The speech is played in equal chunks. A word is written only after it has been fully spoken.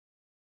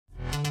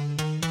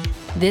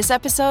This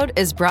episode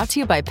is brought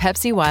to you by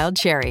Pepsi Wild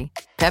Cherry.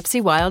 Pepsi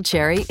Wild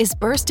Cherry is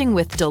bursting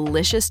with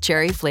delicious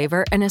cherry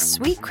flavor and a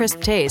sweet,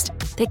 crisp taste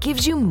that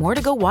gives you more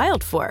to go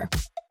wild for.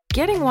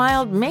 Getting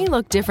wild may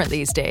look different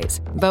these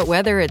days, but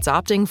whether it's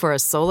opting for a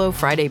solo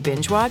Friday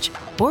binge watch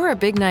or a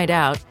big night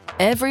out,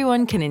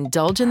 everyone can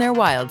indulge in their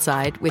wild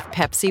side with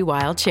Pepsi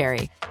Wild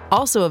Cherry.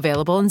 Also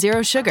available in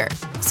Zero Sugar.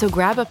 So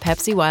grab a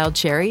Pepsi Wild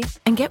Cherry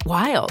and get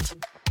wild.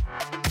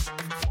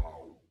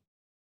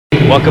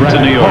 Welcome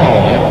to New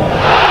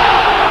York.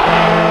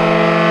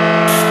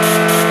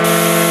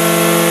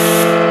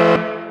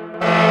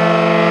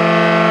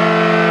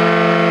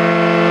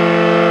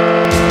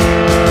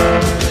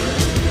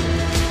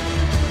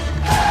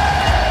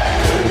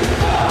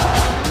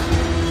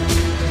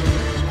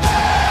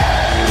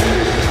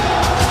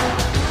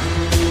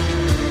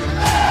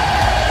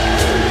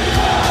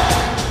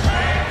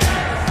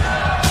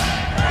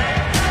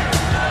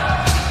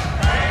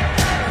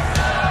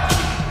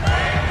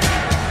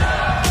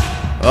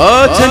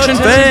 Attention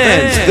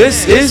fans,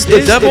 this is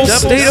the Devil's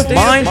State of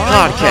Mind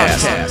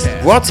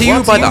podcast, brought to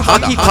you by the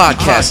Hockey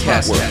Podcast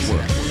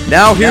Network.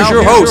 Now here's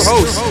your host,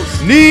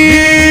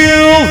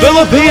 Neil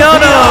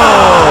Villapiano.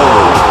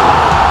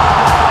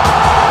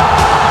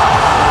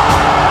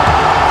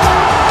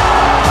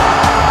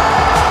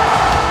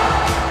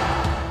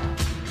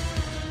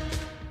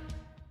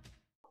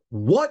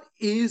 What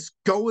is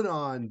going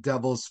on,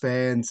 Devils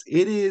fans?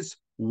 It is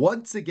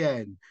once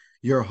again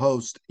your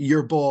host,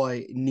 your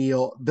boy,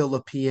 Neil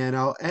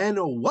Villapiano, and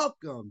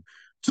welcome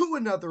to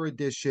another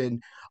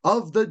edition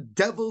of the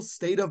Devil's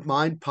State of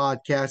Mind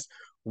podcast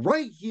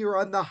right here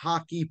on the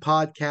Hockey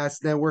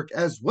Podcast Network,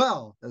 as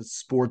well as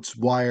Sports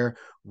Wire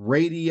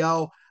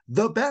Radio,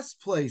 the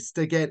best place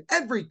to get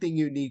everything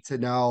you need to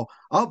know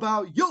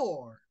about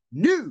your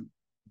New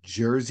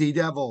Jersey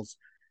Devils.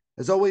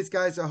 As always,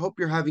 guys, I hope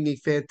you're having a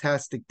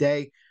fantastic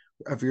day.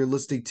 If you're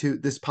listening to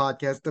this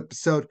podcast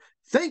episode,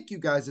 thank you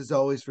guys, as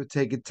always, for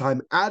taking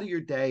time out of your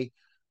day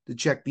to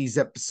check these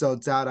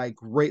episodes out. I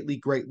greatly,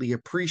 greatly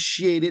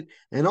appreciate it.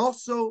 And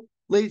also,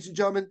 ladies and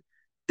gentlemen,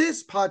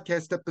 this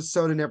podcast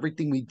episode and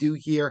everything we do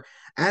here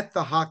at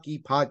the Hockey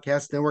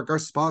Podcast Network are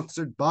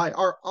sponsored by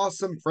our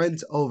awesome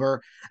friends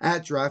over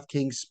at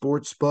DraftKings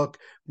Sportsbook.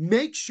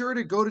 Make sure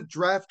to go to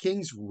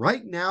DraftKings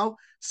right now,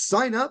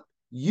 sign up,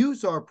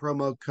 use our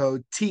promo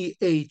code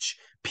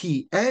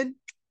THPN,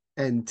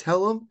 and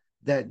tell them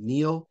that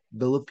Neil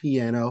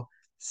Villapiano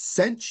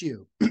sent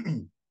you.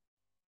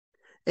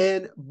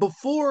 And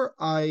before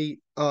I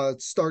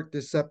start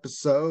this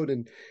episode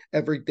and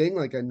everything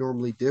like I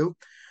normally do,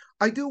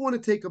 I do want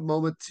to take a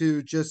moment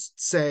to just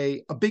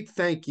say a big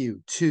thank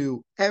you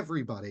to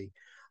everybody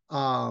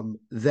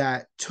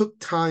that took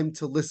time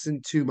to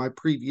listen to my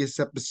previous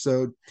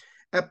episode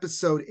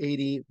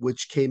 80,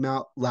 which came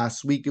out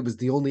last week. It was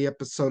the only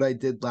episode I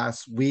did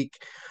last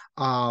week.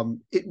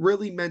 It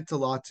really meant a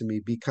lot to me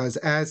because,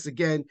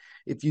 again,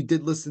 if you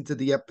did listen to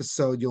the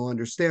episode, you'll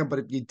understand. But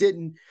if you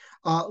didn't,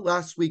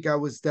 last week I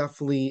was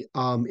definitely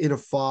in a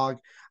fog.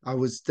 I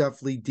was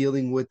definitely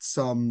dealing with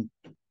some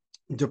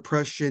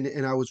depression,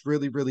 and I was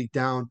really, really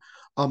down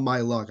on my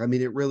luck. I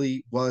mean, it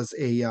really was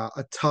a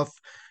tough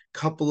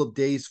couple of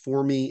days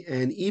for me,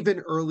 and even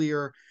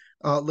earlier.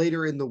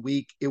 Later in the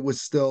week, it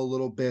was still a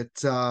little bit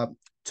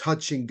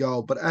touch and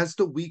go. But as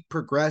the week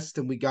progressed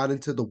and we got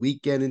into the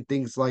weekend and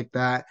things like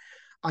that,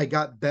 I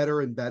got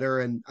better and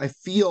better. And I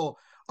feel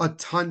a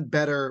ton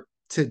better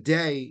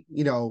today,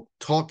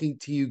 talking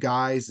to you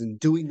guys and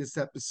doing this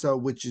episode,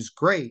 which is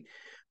great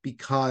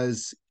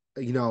because,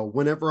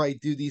 whenever I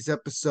do these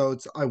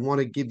episodes, I want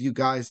to give you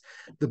guys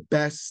the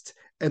best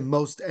and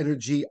most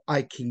energy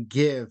I can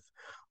give.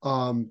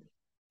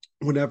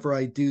 Whenever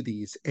I do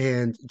these,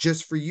 and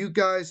just for you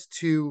guys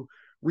to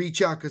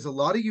reach out, because a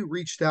lot of you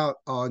reached out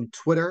on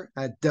Twitter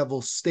at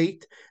Devil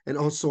State and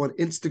also on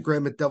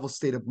Instagram at Devil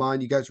State of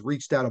Mind. You guys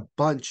reached out a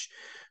bunch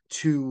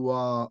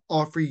to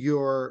offer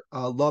your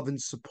love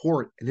and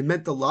support, and it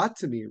meant a lot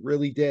to me. It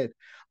really did.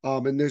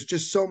 And there's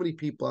just so many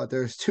people out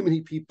there. There's too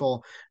many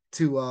people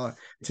to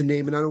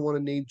name, and I don't want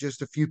to name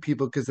just a few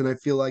people because then I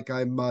feel like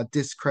I'm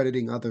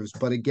discrediting others.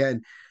 But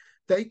again,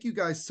 thank you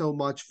guys so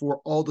much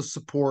for all the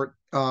support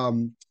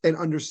and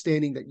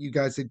understanding that you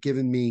guys had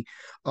given me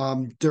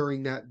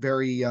during that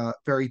very,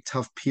 very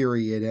tough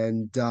period.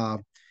 And,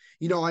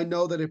 I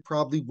know that it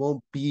probably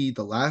won't be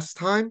the last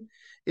time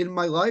in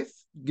my life,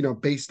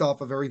 based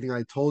off of everything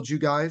I told you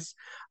guys.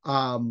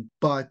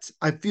 But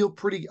I feel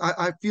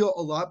I feel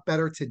a lot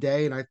better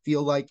today, and I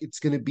feel like it's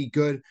going to be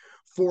good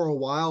for a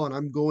while, and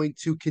I'm going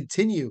to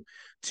continue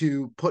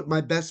to put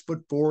my best foot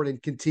forward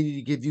and continue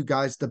to give you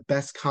guys the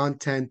best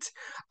content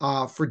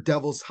for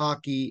Devils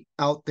hockey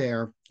out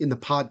there in the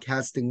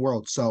podcasting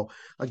world. So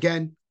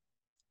again,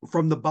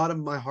 from the bottom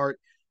of my heart,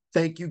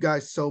 thank you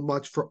guys so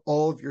much for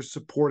all of your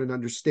support and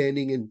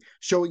understanding and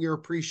showing your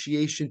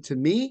appreciation to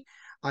me.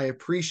 I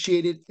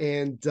appreciate it.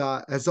 And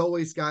as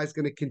always, guys,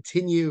 going to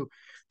continue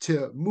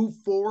to move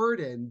forward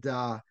and,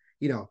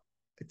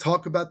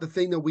 talk about the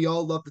thing that we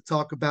all love to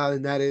talk about,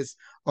 and that is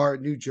our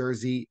New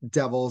Jersey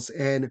Devils.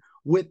 And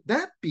with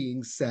that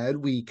being said,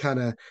 we kind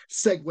of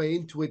segue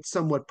into it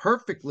somewhat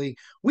perfectly.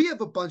 We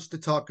have a bunch to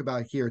talk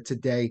about here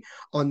today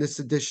on this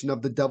edition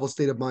of the Devil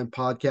State of Mind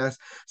podcast.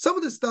 Some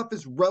of the stuff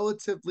is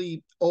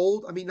relatively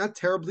old. I mean, not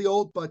terribly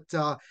old, but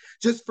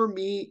just for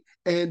me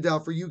and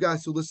for you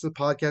guys who listen to the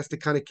podcast to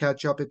kind of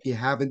catch up if you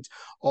haven't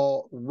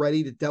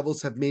already, the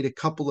Devils have made a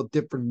couple of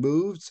different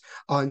moves,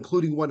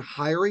 including one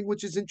hiring,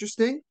 which is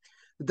interesting.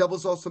 The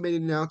Devils also made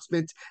an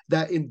announcement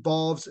that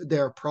involves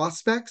their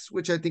prospects,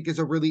 which I think is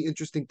a really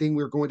interesting thing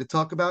we're going to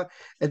talk about.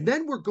 And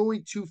then we're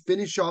going to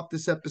finish off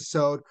this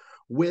episode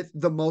with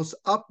the most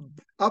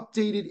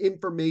updated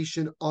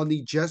information on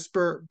the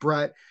Jesper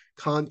Bratt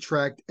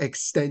contract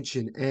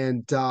extension.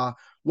 And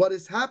what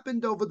has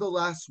happened over the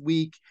last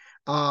week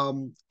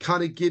kind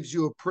of gives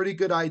you a pretty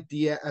good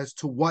idea as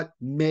to what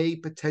may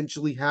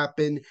potentially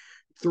happen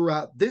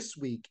throughout this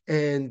week.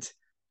 And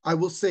I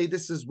will say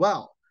this as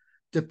well.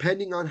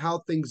 Depending on how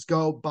things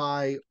go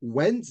by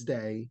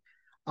Wednesday,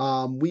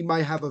 we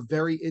might have a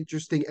very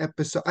interesting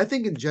episode. I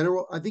think in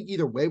general, I think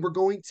either way we're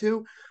going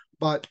to,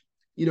 but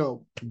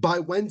by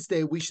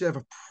Wednesday, we should have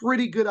a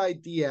pretty good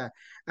idea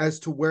as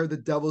to where the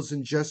Devils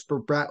and Jesper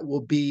Bratt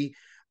will be,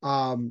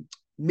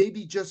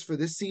 maybe just for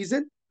this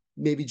season,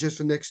 maybe just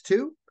for next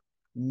two,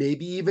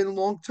 maybe even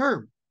long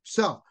term.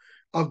 So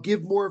I'll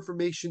give more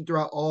information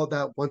throughout all of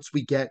that once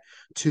we get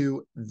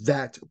to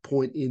that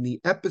point in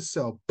the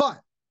episode. But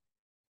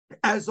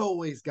as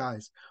always,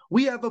 guys,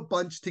 we have a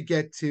bunch to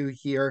get to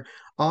here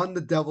on the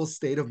Devil's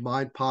State of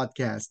Mind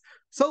podcast.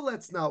 So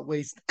let's not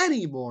waste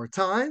any more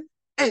time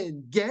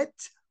and get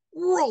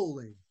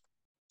rolling.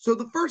 So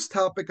the first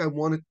topic I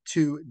wanted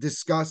to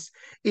discuss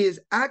is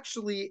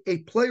actually a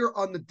player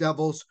on the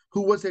Devils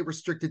who was a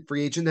restricted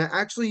free agent that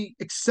actually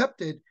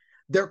accepted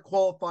their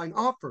qualifying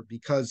offer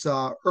because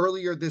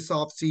earlier this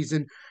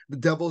offseason, the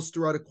Devils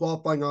threw out a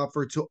qualifying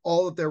offer to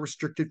all of their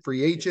restricted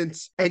free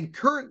agents, and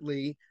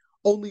currently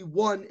only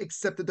one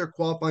accepted their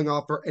qualifying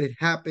offer, and it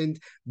happened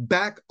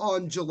back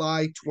on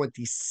July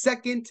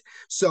 22nd.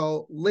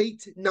 So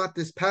late, not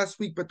this past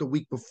week, but the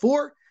week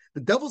before,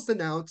 the Devils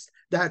announced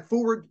that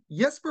forward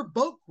Jesper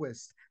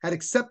Boqvist had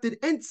accepted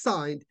and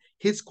signed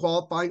his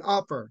qualifying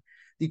offer.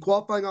 The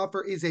qualifying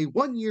offer is a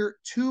 1-year,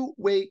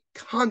 2-way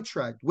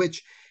contract,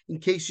 which, in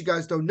case you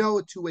guys don't know,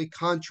 a 2-way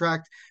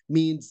contract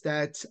means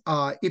that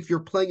if you're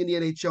playing in the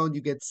NHL and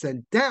you get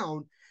sent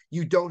down,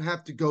 you don't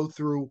have to go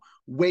through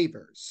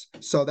waivers.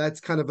 So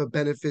that's kind of a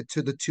benefit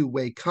to the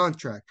 2-way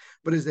contract.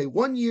 But it's a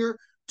 1-year,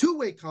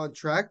 2-way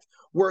contract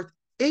worth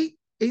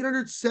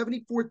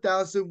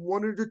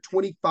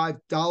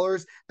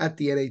 $874,125 at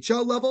the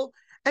NHL level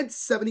and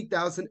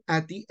 $70,000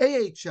 at the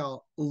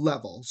AHL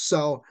level.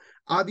 So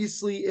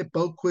obviously, if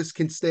Boqvist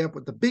can stay up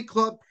with the big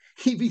club,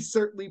 he'd be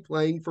certainly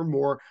playing for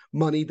more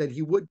money than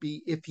he would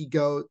be if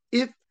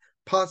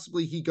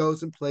possibly he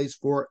goes and plays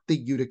for the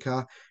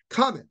Utica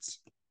Comets.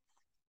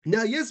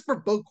 Now,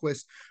 Jesper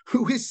Boqvist,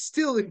 who is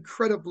still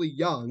incredibly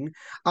young,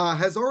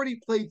 has already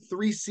played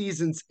 3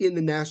 seasons in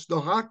the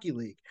National Hockey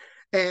League.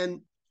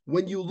 And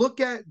when you look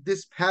at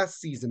this past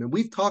season, and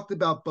we've talked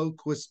about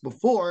Boqvist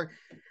before,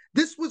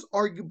 this was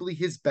arguably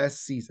his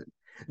best season.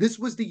 This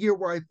was the year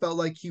where I felt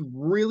like he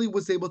really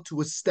was able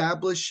to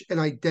establish an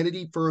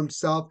identity for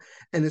himself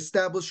and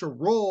establish a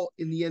role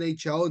in the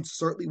NHL and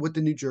certainly with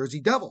the New Jersey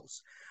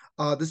Devils.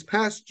 This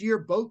past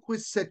year,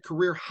 Boqvist set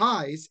career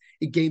highs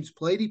in games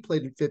played. He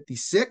played in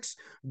 56.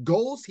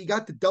 Goals, he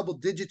got to double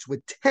digits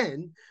with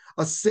 10.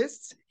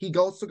 Assists, he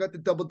also got to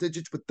double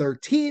digits with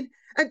 13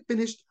 and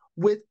finished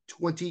with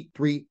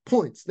 23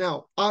 points.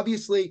 Now,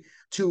 obviously,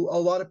 to a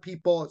lot of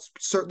people,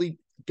 certainly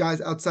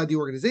guys outside the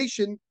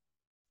organization,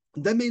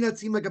 that may not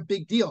seem like a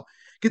big deal,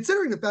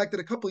 considering the fact that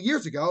a couple of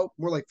years ago,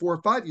 more like 4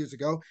 or 5 years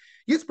ago,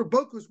 Jesper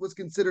Boqvist was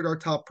considered our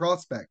top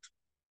prospect.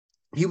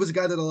 He was a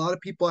guy that a lot of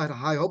people had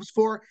high hopes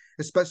for,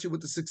 especially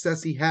with the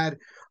success he had,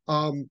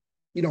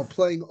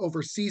 playing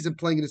overseas and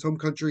playing in his home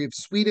country of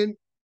Sweden.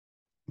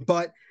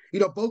 But,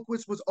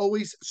 Boqvist was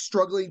always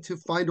struggling to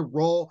find a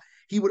role.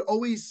 He would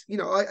always, he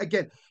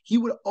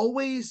would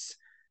always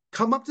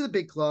come up to the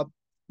big club,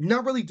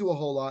 not really do a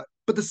whole lot.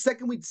 But the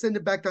second we'd send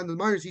him back down to the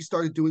minors, he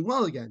started doing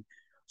well again.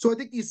 So I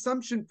think the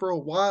assumption for a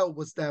while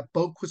was that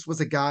Boqvist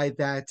was a guy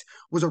that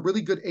was a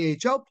really good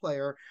AHL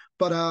player,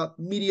 but a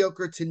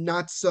mediocre to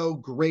not so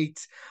great,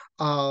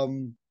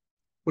 NHL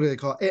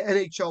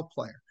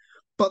player.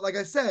 But like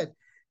I said,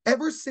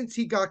 ever since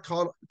he got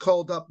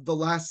called up the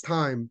last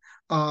time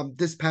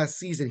this past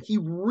season, he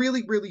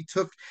really, really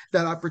took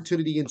that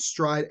opportunity in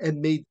stride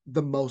and made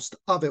the most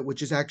of it,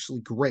 which is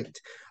actually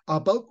great.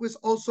 Boqvist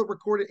also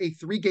recorded a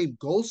 3-game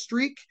goal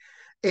streak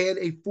and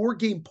a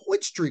 4-game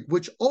point streak,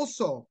 which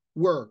also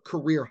were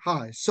career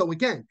highs. So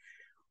again,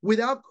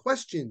 without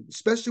question,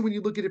 especially when you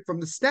look at it from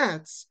the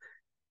stats,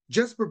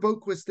 Jesper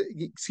Boqvist,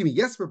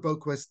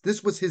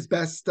 this was his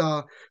best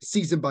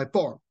season by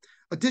far.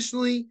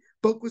 Additionally,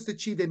 Boqvist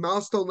achieved a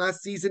milestone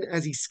last season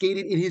as he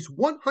skated in his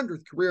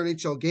 100th career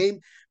NHL game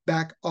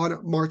back on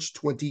March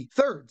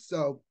 23rd.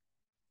 So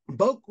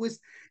Boqvist,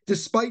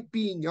 despite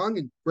being young,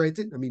 and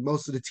granted, I mean,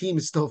 most of the team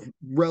is still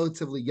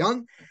relatively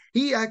young,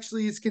 he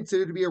actually is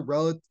considered to be a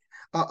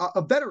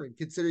veteran,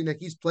 considering that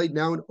he's played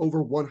now in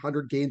over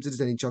 100 games in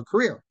his NHL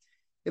career.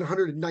 In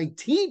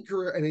 119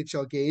 career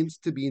NHL games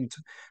to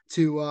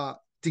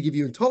give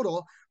you in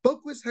total,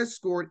 Boqvist has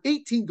scored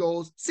 18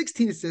 goals,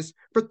 16 assists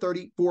for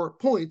 34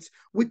 points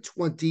with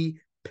 20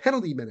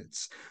 penalty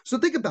minutes. So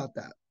think about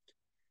that.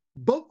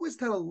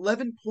 Boqvist had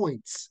 11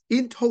 points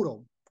in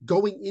total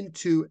going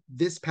into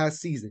this past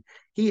season.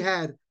 He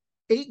had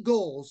 8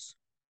 goals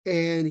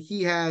and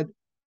he had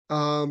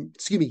I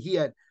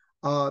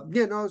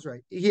was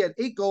right. He had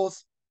 8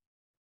 goals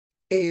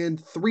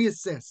and 3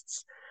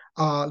 assists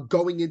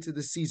going into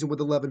the season with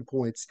 11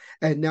 points.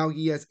 And now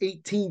he has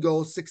 18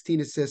 goals,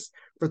 16 assists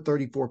for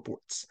 34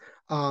 points.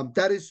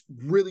 That is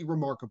really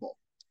remarkable.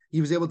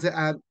 He was able to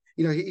add,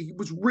 he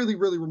was really,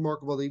 really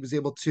remarkable that he was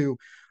able to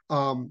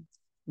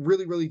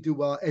really, really do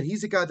well. And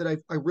he's a guy that I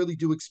really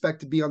do expect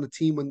to be on the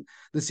team when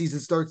the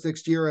season starts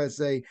next year as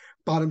a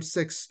bottom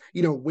 6,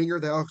 winger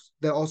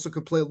that also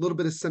could play a little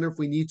bit of center if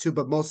we need to,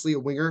 but mostly a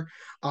winger.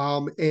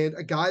 And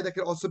a guy that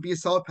could also be a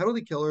solid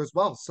penalty killer as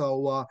well.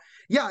 So,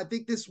 I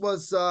think this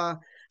was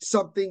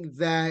something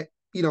that,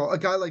 a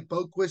guy like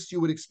Boqvist, you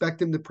would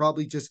expect him to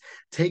probably just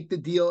take the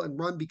deal and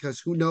run, because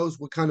who knows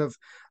what kind of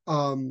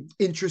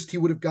interest he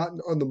would have gotten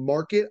on the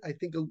market. I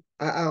think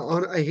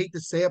I hate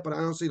to say it, but I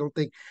honestly don't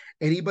think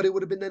anybody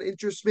would have been that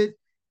interested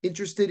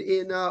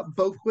in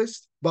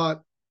Boqvist.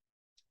 But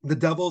the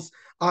Devils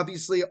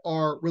obviously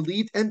are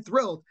relieved and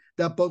thrilled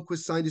that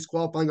Boqvist signed his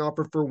qualifying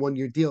offer for a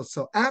 1-year deal.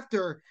 So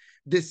after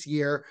this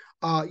year,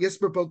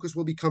 Jesper Boqvist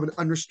will become an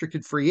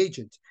unrestricted free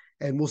agent.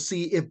 And we'll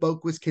see if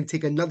Boqvist can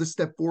take another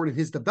step forward in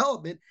his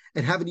development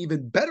and have an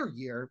even better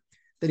year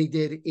than he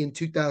did in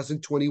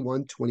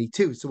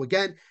 2021-22. So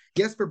again,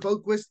 Jesper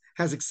Boqvist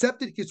has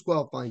accepted his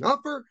qualifying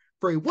offer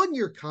for a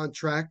 1-year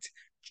contract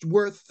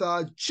worth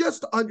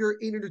just under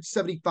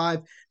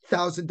 $875,000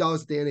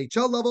 at the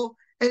NHL level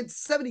and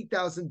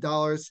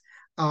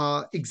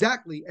 $70,000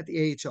 exactly at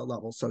the AHL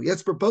level. So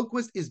Jesper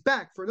Boqvist is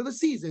back for another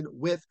season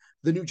with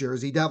the New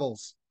Jersey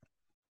Devils.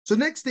 So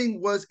next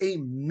thing was a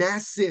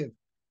massive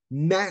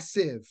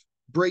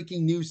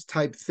breaking news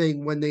type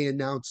thing when they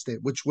announced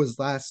it, which was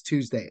last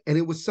Tuesday. And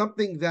it was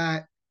something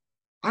that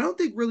I don't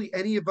think really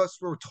any of us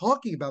were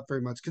talking about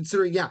very much,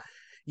 considering,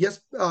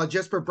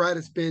 Jesper Bratt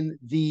has been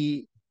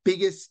the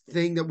biggest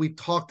thing that we've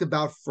talked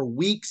about for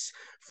weeks,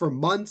 for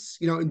months,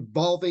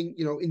 involving,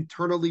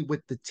 internally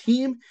with the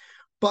team.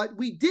 But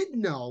we did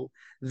know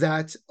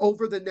that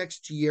over the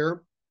next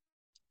year,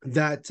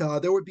 that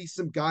there would be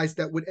some guys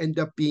that would end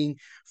up being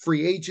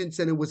free agents,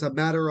 and it was a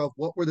matter of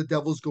what were the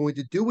Devils going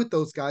to do with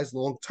those guys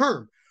long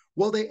term.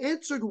 Well, they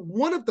answered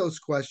one of those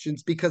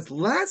questions, because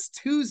last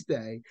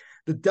Tuesday,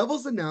 the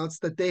Devils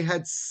announced that they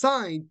had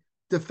signed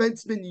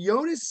defenseman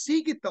Jonas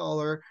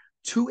Siegenthaler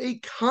to a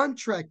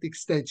contract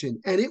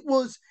extension, and it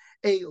was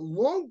a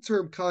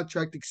long-term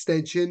contract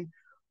extension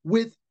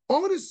with,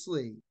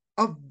 honestly,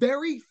 a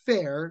very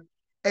fair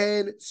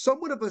and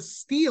somewhat of a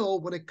steal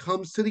when it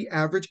comes to the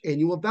average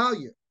annual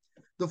value.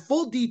 The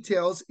full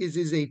details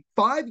is a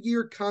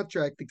 5-year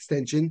contract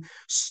extension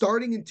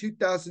starting in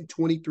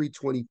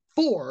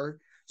 2023-24,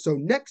 so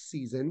next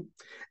season,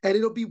 and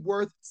it'll be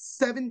worth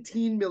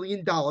 $17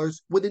 million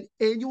with an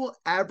annual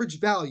average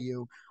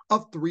value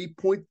of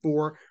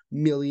 $3.4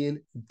 million.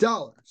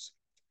 Now,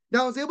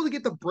 I was able to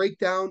get the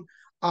breakdown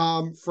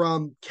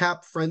from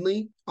Cap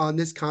Friendly on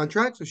this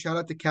contract. So shout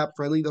out to Cap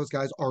Friendly. Those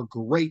guys are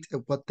great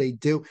at what they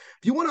do.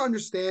 If you want to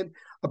understand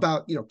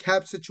about,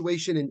 cap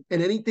situation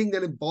and anything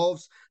that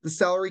involves the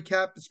salary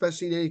cap,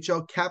 especially in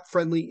NHL, Cap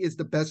Friendly is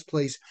the best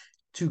place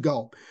to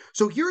go.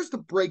 So here's the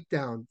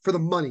breakdown for the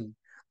money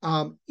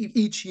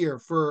each year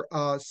for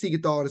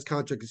Siegenthaler and his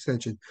contract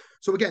extension.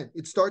 So again,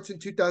 it starts in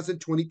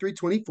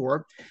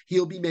 2023-24.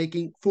 He'll be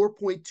making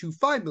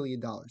 $4.25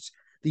 million.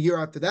 The year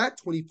after that,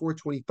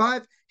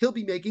 24-25, he'll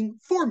be making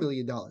 $4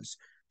 million.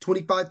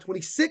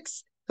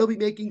 25-26, he'll be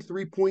making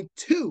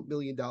 $3.2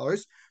 million.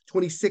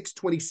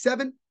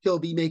 26-27, he'll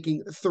be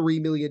making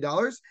 $3 million.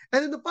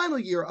 And in the final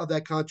year of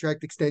that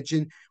contract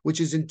extension,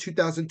 which is in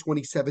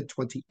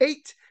 2027-28,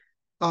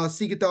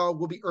 Siegenthaler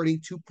will be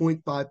earning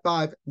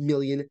 $2.55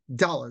 million.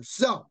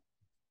 So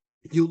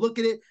if you look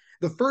at it,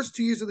 the first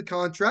 2 years of the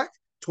contract,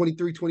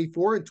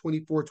 23-24 and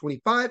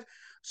 24-25,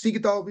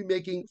 Siegenthaler will be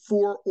making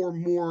 $4 or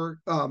more,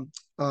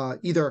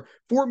 either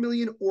 $4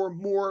 million or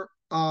more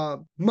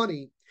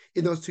money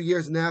in those 2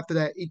 years. And after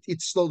that,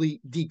 it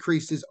slowly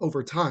decreases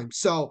over time.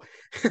 So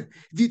if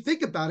you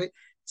think about it,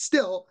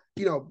 still,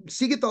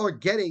 Siegenthaler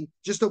getting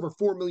just over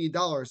 $4 million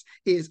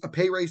is a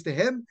pay raise to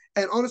him,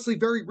 and honestly,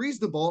 very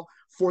reasonable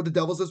for the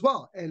Devils as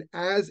well. And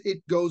as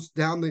it goes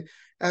down,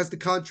 as the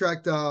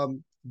contract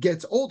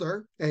gets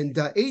older and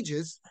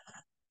ages,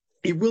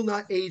 it will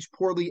not age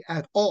poorly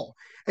at all.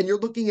 And you're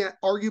looking at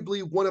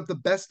arguably one of the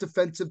best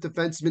defensive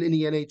defensemen in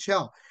the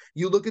NHL.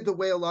 You look at the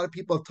way a lot of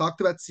people have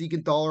talked about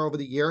Siegenthaler over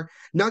the year,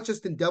 not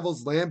just in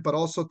Devils land, but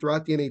also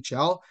throughout the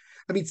NHL.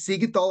 I mean,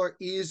 Siegenthaler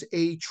is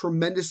a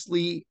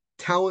tremendously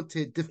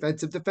talented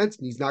defensive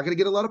defenseman. He's not going to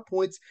get a lot of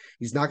points.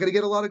 He's not going to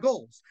get a lot of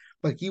goals,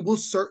 but he will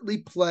certainly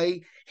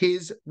play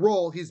his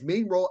role, his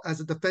main role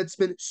as a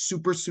defenseman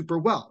super, super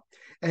well.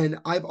 And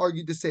I've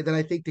argued to say that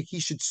I think that he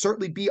should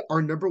certainly be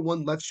our number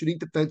one left shooting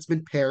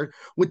defenseman paired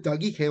with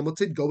Dougie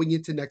Hamilton going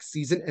into next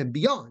season and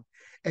beyond.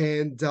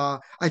 And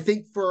I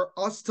think for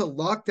us to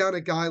lock down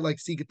a guy like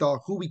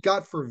Siegenthaler, who we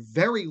got for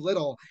very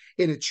little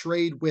in a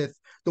trade with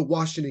the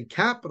Washington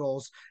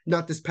Capitals,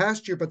 not this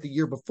past year, but the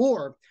year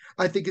before,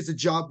 I think is a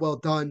job well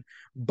done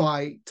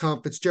by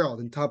Tom Fitzgerald.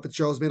 And Tom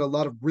Fitzgerald has made a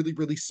lot of really,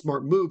 really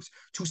smart moves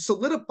to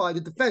solidify the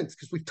defense,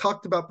 because we've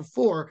talked about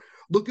before,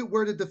 look at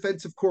where the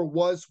defensive core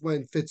was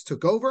when Fitz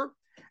took over,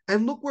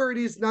 and look where it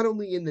is not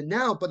only in the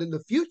now, but in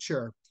the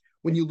future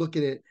when you look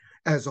at it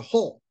as a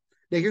whole.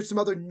 Now, here's some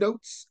other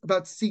notes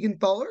about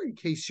Siegenthaler, in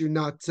case you're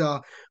not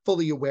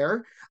fully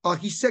aware.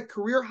 He set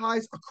career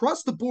highs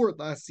across the board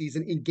last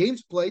season in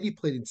games played. He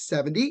played in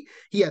 70.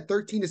 He had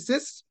 13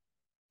 assists,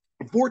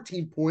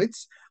 14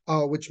 points,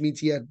 which means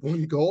he had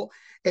 1 goal,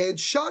 and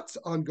shots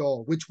on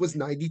goal, which was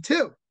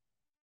 92.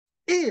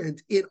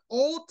 And in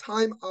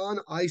all-time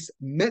on-ice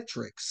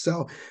metrics.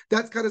 So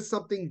that's kind of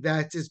something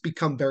that has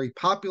become very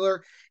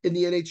popular in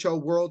the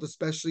NHL world,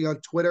 especially on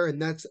Twitter. And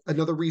that's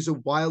another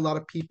reason why a lot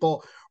of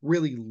people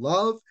really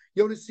love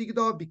Jonas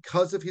Siegenthaler,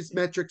 because of his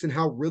metrics and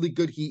how really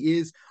good he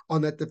is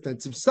on that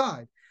defensive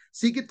side.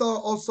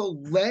 Siegenthaler also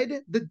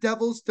led the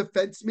Devils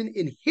defensemen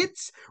in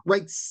hits,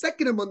 ranked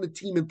second among the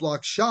team in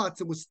blocked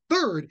shots, and was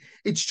third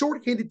in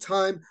shorthanded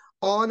time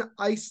on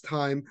ice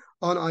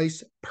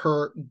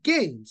per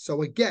game.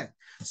 So again,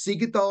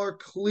 Siegenthaler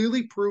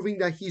clearly proving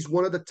that he's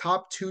one of the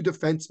top 2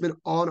 defensemen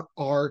on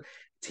our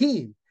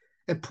team.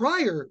 And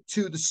prior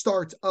to the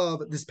start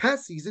of this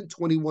past season,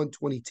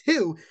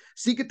 21-22,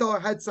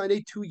 Siegenthaler had signed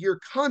a 2-year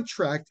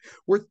contract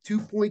worth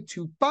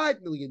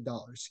 $2.25 million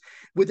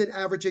with an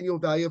average annual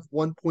value of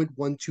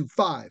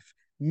 $1.125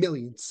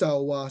 million.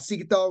 So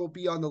Siegenthaler will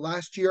be on the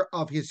last year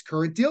of his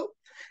current deal.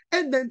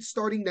 And then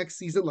starting next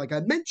season, like I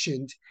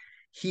mentioned,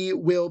 he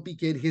will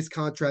begin his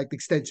contract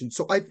extension.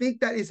 So I think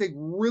that is a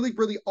really,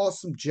 really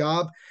awesome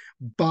job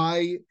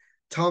by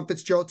Tom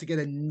Fitzgerald to get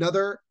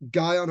another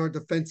guy on our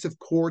defensive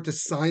core to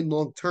sign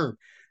long-term.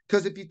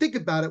 Because if you think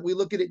about it, we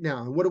look at it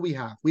now, and what do we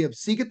have? We have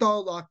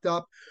Siegenthaler locked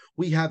up.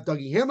 We have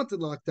Dougie Hamilton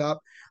locked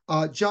up.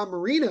 John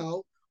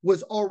Marino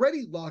was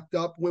already locked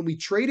up when we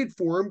traded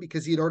for him,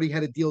 because he had already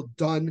had a deal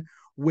done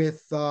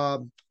with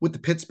the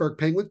Pittsburgh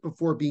Penguins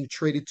before being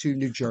traded to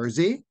New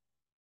Jersey,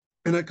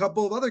 and a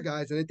couple of other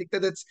guys. And I think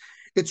that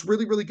it's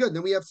really, really good. And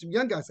then we have some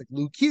young guys like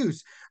Luke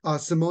Hughes,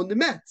 Simone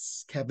Nemec,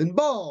 Kevin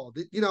Ball.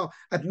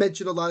 I've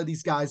mentioned a lot of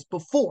these guys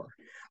before.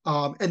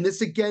 And this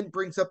again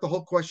brings up the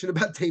whole question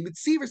about Damon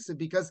Severson,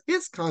 because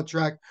his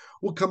contract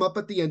will come up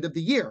at the end of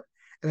the year.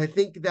 And I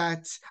think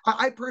that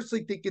I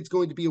personally think it's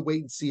going to be a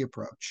wait and see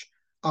approach,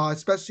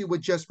 especially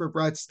with Jesper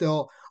Bratt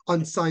still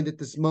unsigned at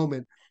this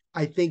moment.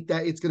 I think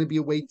that it's going to be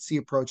a wait and see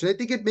approach. And I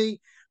think it may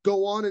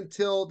go on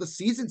until the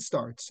season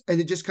starts and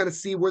then just kind of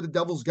see where the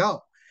Devils go.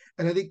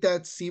 And I think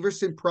that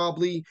Severson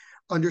probably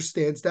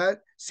understands that.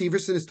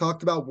 Severson has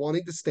talked about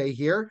wanting to stay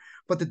here,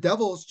 but the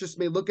Devils just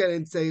may look at it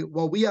and say,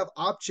 well, we have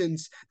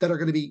options that are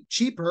going to be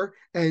cheaper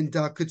and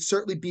could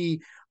certainly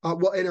be,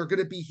 and are going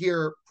to be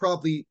here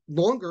probably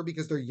longer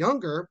because they're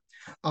younger.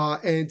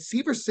 And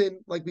Severson,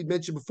 like we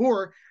mentioned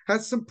before,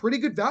 has some pretty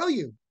good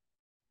value,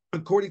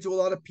 according to a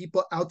lot of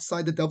people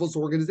outside the Devils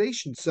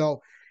organization.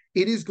 So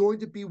it is going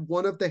to be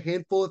one of the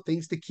handful of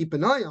things to keep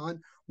an eye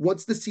on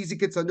once the season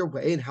gets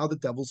underway and how the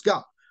Devils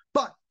go.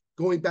 But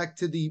going back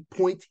to the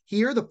point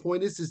here, the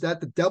point is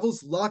that the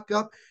Devils lock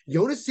up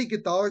Jonas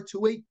Siegenthaler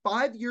to a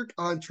 5-year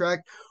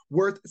contract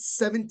worth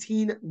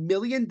 $17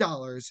 million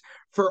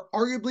for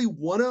arguably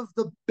one of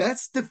the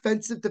best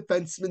defensive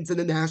defensemen in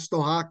the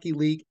National Hockey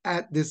League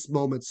at this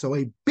moment. So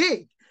a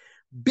big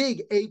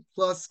A+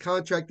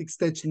 contract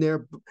extension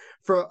there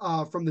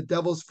from the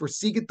Devils for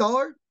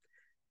Siegenthaler.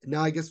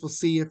 Now I guess we'll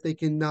see if they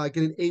can get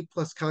an A+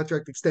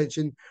 contract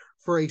extension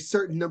for a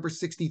certain number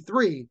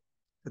 63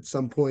 at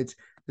some point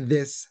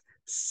this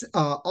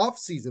off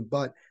season.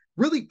 But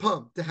really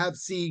pumped to have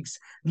Siegs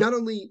not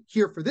only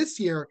here for this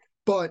year,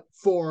 but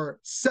for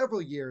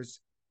several years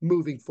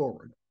moving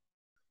forward.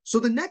 So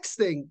the next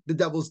thing the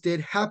Devils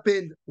did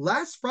happened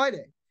last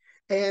Friday.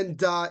 And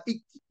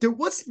there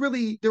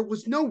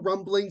was no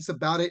rumblings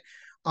about it,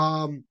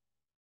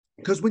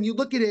 because when you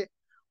look at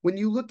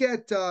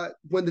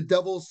when the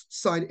Devils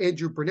signed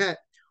Andrew Brunette,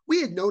 we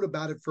had known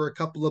about it for a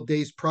couple of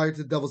days prior to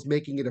the Devils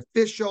making it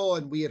official,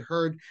 and we had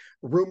heard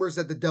rumors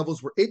that the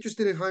Devils were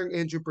interested in hiring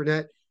Andrew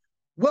Brunette.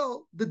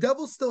 Well, the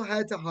Devils still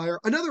had to hire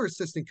another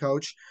assistant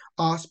coach,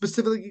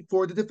 specifically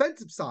for the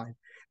defensive side.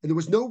 And there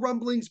was no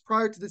rumblings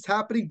prior to this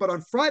happening, but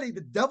on Friday,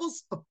 the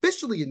Devils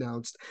officially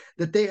announced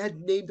that they had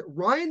named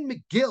Ryan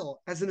McGill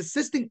as an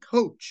assistant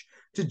coach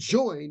to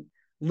join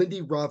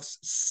Lindy Ruff's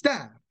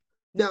staff.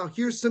 Now,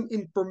 here's some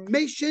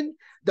information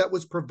that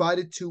was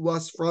provided to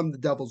us from the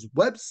Devils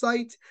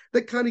website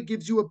that kind of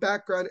gives you a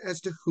background as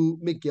to who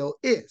McGill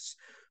is.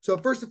 So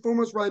first and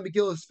foremost, Ryan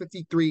McGill is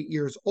 53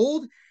 years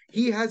old.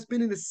 He has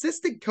been an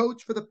assistant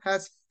coach for the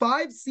past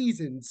 5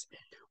 seasons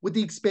with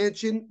the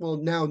expansion, well,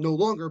 now no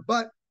longer,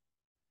 but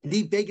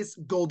the Vegas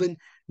Golden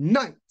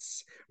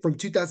Knights from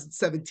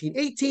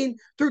 2017-18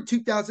 through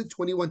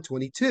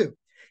 2021-22.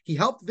 He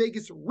helped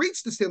Vegas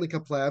reach the Stanley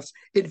Cup playoffs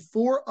in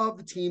 4 of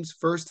the team's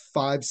first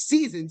 5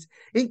 seasons,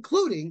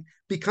 including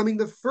becoming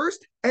the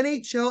first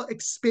NHL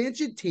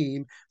expansion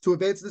team to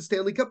advance to the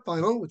Stanley Cup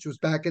final, which was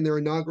back in their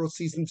inaugural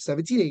season of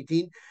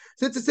 17-18,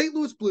 since the St.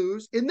 Louis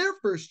Blues in their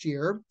first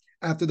year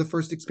after the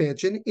first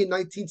expansion in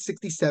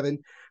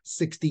 1967-68.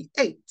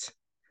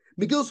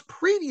 McGill's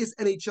previous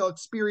NHL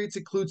experience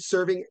includes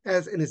serving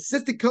as an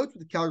assistant coach with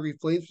the Calgary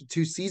Flames for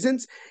 2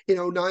 seasons in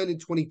 2009 and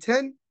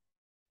 2010,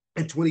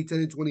 and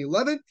 2010 and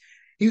 2011.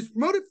 He was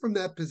promoted from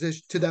that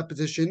position to that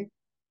position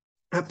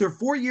after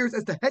 4 years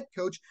as the head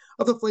coach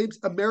of the Flames'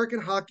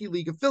 American Hockey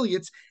League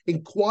affiliates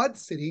in Quad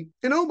City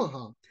and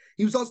Omaha.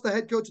 He was also the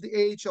head coach of the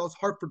AHL's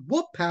Hartford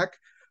Wolfpack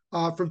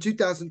from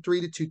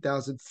 2003 to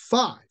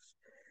 2005.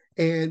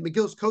 And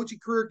McGill's coaching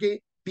career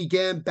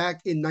began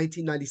back in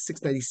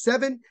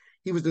 1996-97.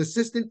 He was an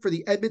assistant for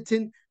the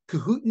Edmonton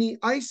Kahutni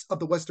Ice of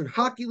the Western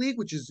Hockey League,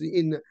 which is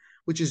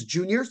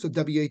junior, so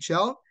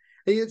WHL.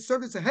 And he had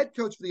served as a head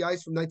coach for the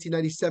Ice from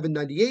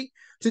 1997-98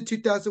 to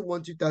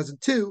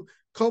 2001-2002,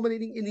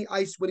 culminating in the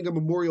Ice winning a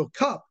Memorial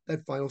Cup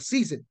that final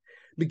season.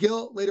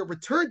 McGill later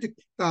returned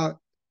to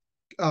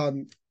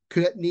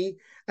Kahutni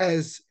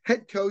as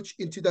head coach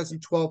in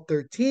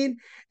 2012-13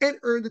 and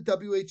earned the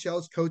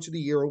WHL's Coach of the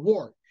Year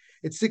award.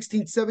 In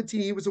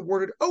 16-17, he was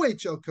awarded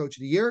OHL Coach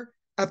of the Year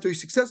after a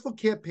successful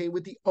campaign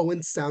with the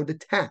Owen Sound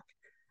Attack.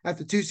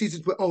 After 2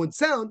 seasons with Owen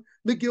Sound,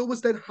 McGill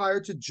was then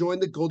hired to join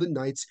the Golden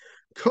Knights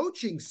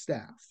coaching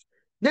staff.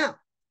 Now,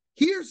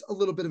 here's a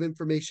little bit of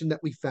information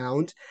that we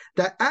found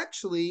that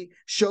actually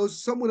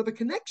shows somewhat of a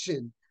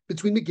connection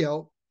between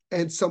McGill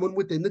and someone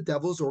within the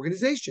Devils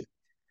organization.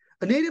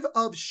 A native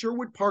of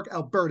Sherwood Park,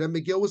 Alberta,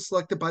 McGill was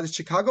selected by the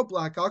Chicago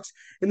Blackhawks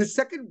in the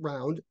second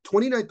round,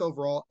 29th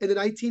overall, in the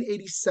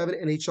 1987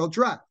 NHL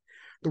draft.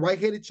 The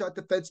right-handed shot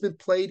defenseman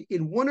played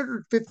in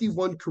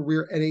 151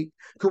 career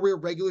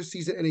regular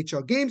season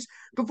NHL games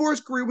before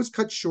his career was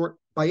cut short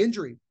by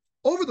injury.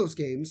 Over those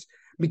games,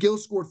 McGill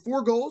scored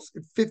 4 goals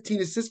and 15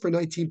 assists for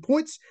 19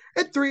 points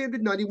and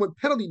 391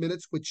 penalty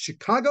minutes with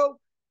Chicago,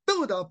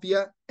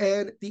 Philadelphia,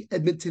 and the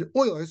Edmonton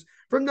Oilers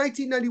from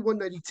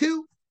 1991-92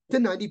 to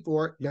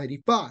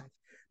 94-95.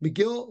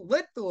 McGill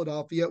led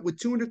Philadelphia with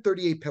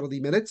 238 penalty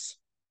minutes,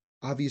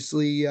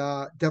 obviously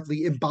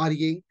definitely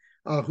embodying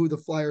who the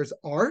Flyers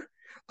are.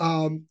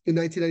 In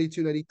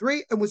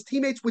 1992-93, and was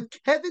teammates with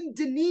Kevin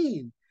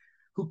Dineen,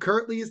 who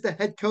currently is the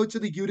head coach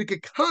of the Utica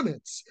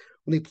Comets,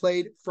 when they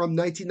played from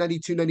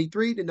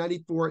 1992-93 to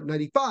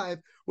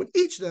 94-95, when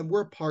each of them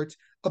were a part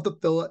of the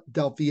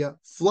Philadelphia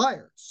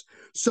Flyers.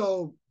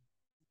 So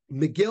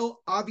McGill,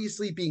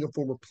 obviously being a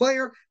former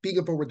player, being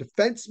a former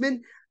defenseman,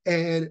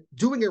 and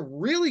doing a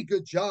really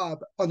good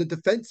job on the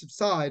defensive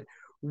side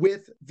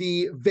with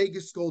the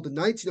Vegas Golden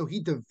Knights. You know,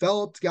 he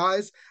developed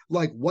guys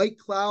like White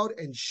Cloud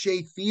and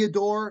Shea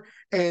Theodore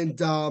and,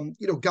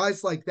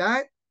 guys like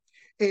that.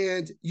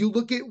 And you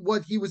look at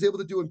what he was able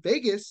to do in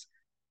Vegas,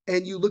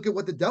 and you look at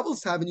what the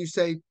Devils have, and you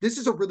say, this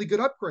is a really good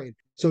upgrade.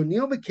 So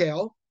Neil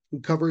McHale, who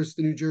covers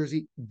the New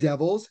Jersey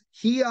Devils,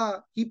 he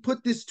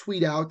put this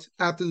tweet out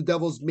after the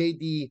Devils made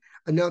the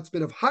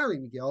announcement of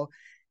hiring McGill.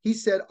 He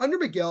said, under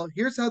McGill,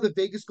 here's how the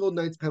Vegas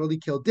Golden Knights penalty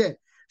kill did.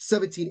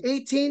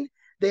 17-18,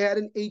 they had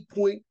an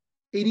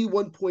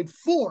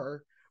 81.4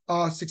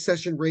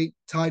 succession rate,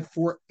 tied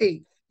for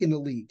 8th in the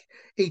league.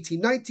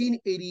 18-19,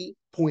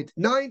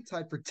 80.9,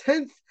 tied for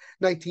 10th.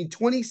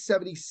 19-20,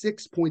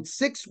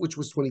 76.6, which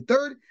was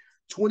 23rd.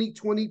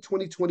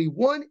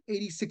 2020-2021,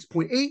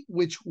 86.8,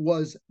 which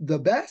was the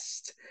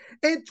best.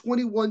 And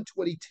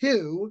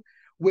 21-22,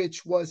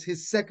 which was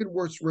his second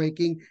worst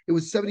ranking. It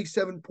was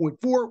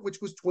 77.4,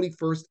 which was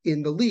 21st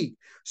in the league.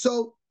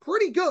 So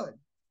pretty good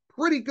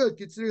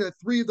considering that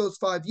 3 of those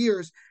 5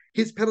 years,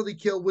 his penalty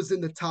kill was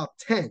in the top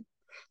 10,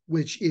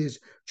 which is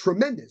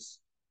tremendous.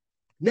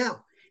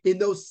 Now, in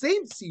those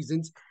same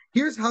seasons,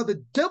 here's how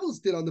the Devils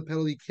did on the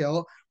penalty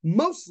kill,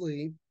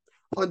 mostly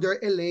under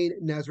Alain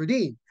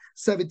Nasreddine.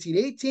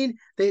 17-18,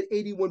 they had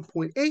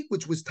 81.8,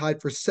 which was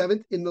tied for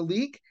 7th in the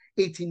league.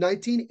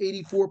 18-19,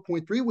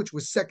 84.3, which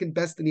was second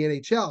best in the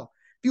NHL.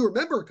 If you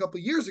remember a couple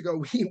of years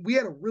ago, we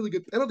had a really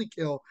good penalty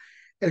kill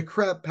and a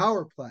crap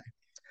power play.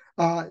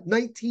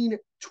 19-20,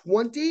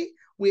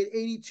 we had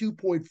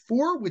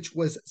 82.4, which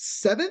was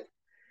 7th.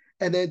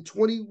 And then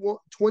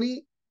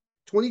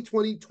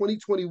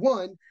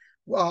 2020-2021,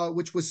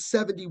 which was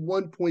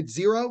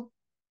 71.0,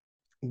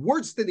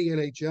 worse than the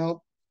NHL.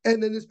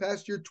 And then this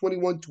past year,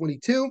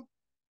 21-22,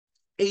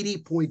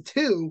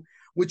 80.2,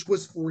 which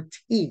was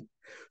 14th.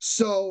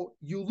 So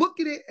you look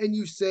at it and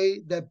you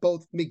say that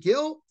both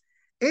McGill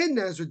and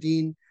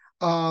Nasreddine,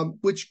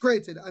 which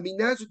granted, I mean,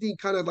 Nasreddine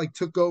kind of like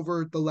took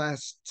over the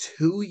last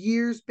 2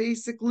 years,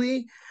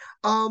 basically.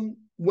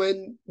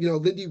 when,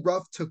 Lindy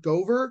Ruff took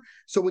over.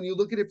 So when you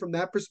look at it from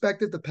that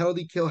perspective, the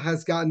penalty kill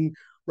has gotten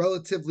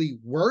relatively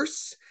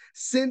worse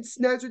since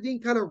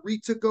Nasruddin kind of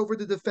retook over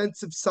the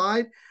defensive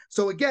side.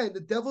 So again, the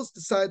Devils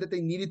decided that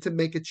they needed to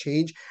make a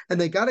change, and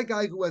they got a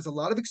guy who has a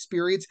lot of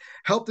experience,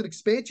 helped an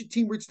expansion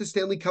team reach the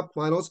Stanley Cup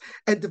Finals,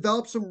 and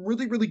developed some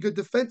really, really good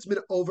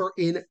defensemen over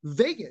in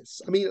Vegas.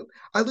 I mean,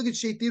 I look at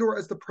Shea Theodore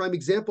as the prime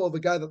example of a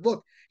guy that,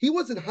 look, he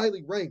wasn't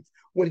highly ranked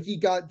when he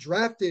got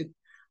drafted,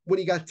 when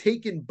he got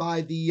taken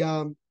by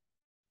the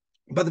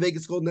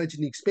Vegas Golden Knights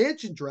in the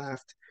expansion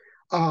draft.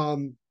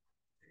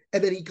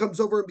 And then he comes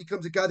over and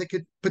becomes a guy that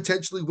could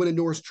potentially win a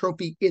Norris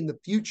Trophy in the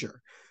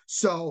future.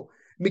 So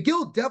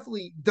McGill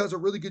definitely does a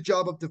really good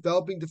job of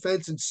developing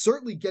defense and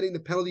certainly getting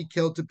the penalty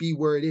kill to be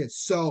where it is.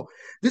 So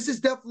this is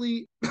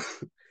definitely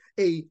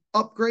a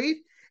upgrade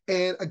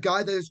and a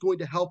guy that is going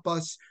to help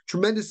us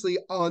tremendously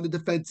on the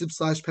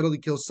defensive/penalty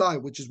kill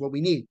side, which is what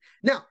we need.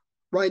 Now,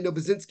 Ryan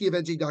Novozinski of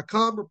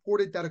NJ.com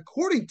reported that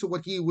according to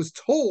what he was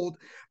told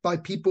by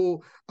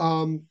people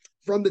from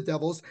the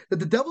Devils, that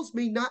the Devils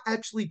may not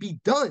actually be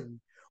done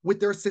with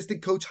their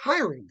assistant coach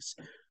hirings.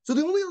 So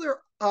the only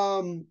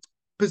other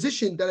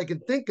position that I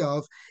can think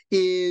of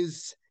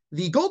is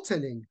the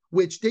goaltending,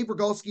 which Dave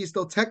Rogalski is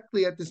still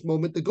technically at this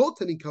moment the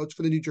goaltending coach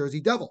for the New Jersey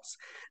Devils.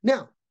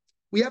 Now,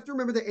 we have to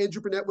remember that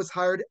Andrew Brunette was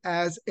hired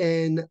as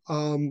not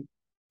an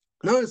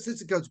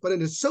assistant coach, but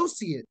an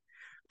associate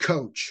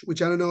coach,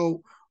 which I don't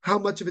know how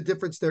much of a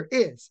difference there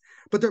is.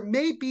 But there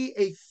may be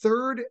a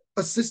third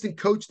assistant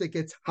coach that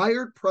gets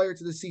hired prior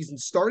to the season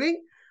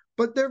starting,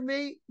 but there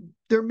may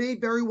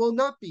very well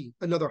not be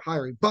another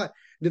hiring. But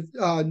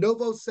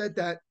Novo said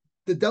that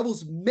the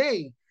Devils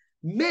may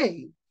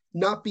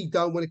not be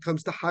done when it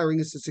comes to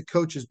hiring assistant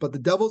coaches, but the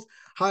Devils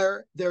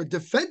hire their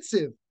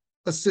defensive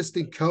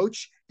assistant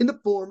coach in the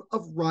form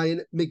of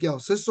Ryan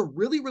McGill. So this is a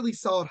really, really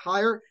solid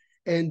hire.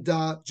 And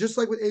just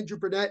like with Andrew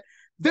Brunette,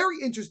 very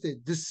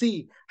interested to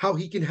see how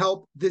he can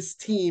help this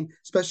team,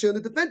 especially on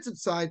the defensive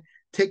side,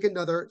 take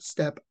another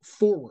step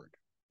forward.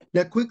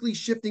 Now, quickly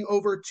shifting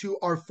over to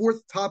our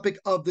fourth topic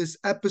of this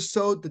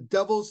episode, the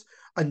Devils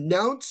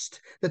announced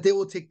that they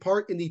will take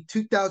part in the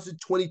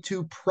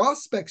 2022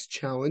 Prospects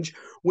Challenge,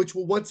 which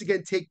will once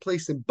again take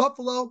place in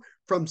Buffalo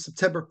from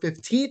September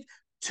 15th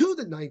to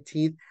the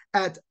 19th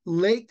at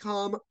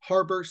Laycom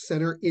Harbor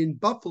Center in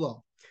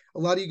Buffalo. A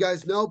lot of you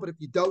guys know, but if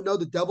you don't know,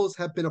 the Devils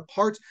have been a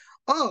part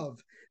of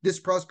this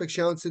Prospects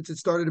Challenge since it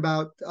started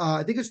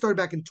I think it started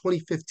back in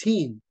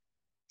 2015.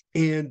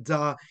 And,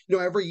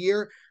 every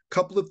year, a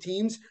couple of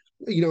teams,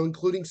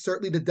 including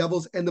certainly the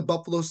Devils and the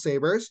Buffalo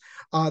Sabres,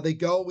 they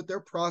go with their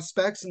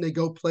prospects and they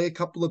go play a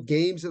couple of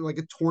games in like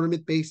a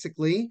tournament,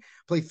 basically,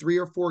 play 3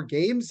 or 4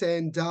 games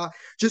and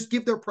just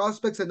give their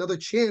prospects another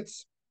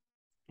chance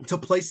to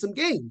play some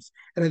games.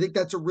 And I think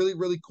that's a really,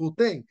 really cool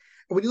thing.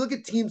 And when you look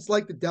at teams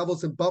like the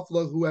Devils and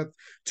Buffalo, who have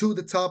 2 of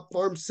the top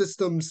farm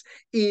systems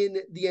in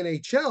the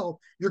NHL,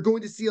 you're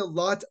going to see a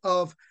lot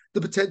of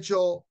the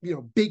potential,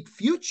 big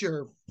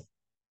future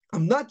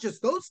of not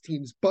just those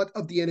teams, but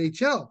of the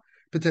NHL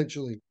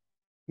potentially.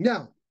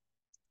 Now,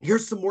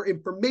 here's some more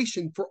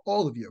information for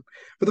all of you.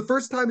 For the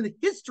first time in the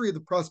history of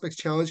the Prospects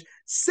Challenge,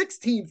 6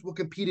 teams will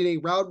compete in a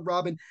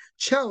round-robin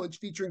challenge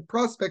featuring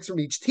prospects from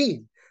each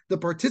team. The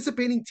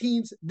participating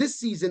teams this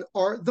season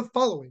are the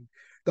following: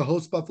 the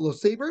host Buffalo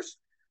Sabres,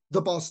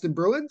 the Boston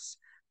Bruins,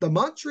 the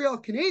Montreal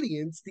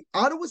Canadiens, the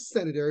Ottawa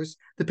Senators,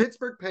 the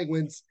Pittsburgh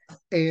Penguins,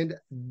 and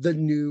the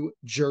New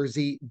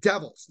Jersey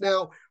Devils.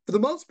 Now, for the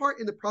most part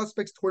in the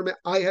Prospects Tournament,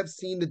 I have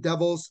seen the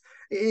Devils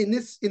in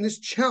this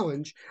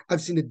challenge.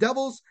 I've seen the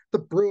Devils, the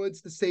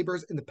Bruins, the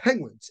Sabres, and the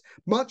Penguins.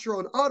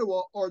 Montreal and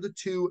Ottawa are the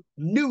 2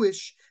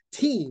 newish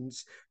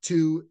teams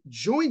to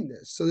join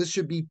this. So this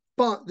should be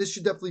fun. This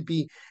should definitely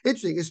be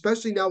interesting,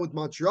 especially now with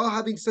Montreal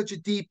having such a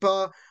deep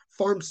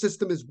farm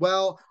system as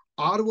well.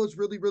 Ottawa's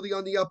really, really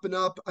on the up and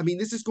up. I mean,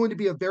 this is going to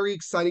be a very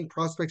exciting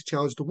Prospects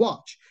Challenge to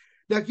watch.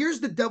 Now, here's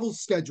the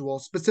Devils' schedule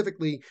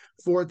specifically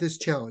for this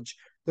challenge.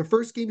 Their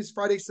first game is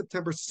Friday,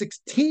 September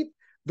 16th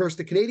versus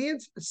the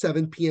Canadiens at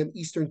 7 p.m.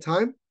 Eastern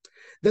Time.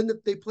 Then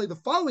they play the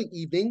following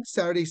evening,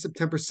 Saturday,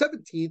 September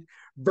 17th,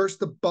 versus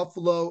the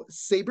Buffalo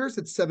Sabres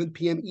at 7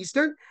 p.m.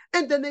 Eastern.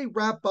 And then they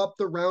wrap up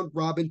the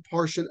round-robin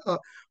portion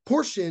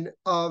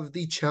of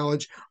the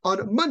challenge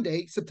on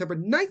Monday, September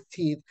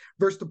 19th,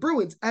 versus the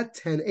Bruins at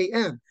 10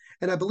 a.m.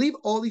 And I believe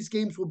all these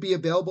games will be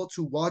available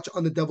to watch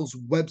on the Devils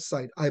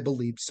website, I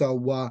believe.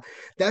 So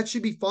that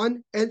should be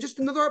fun. And just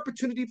another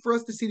opportunity for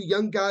us to see the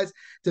young guys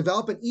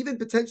develop, and even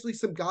potentially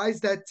some guys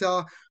that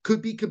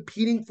could be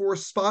competing for a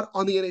spot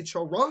on the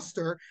NHL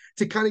roster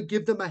to kind of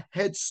give them a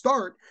head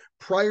start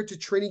prior to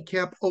training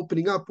camp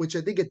opening up, which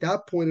I think at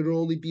that point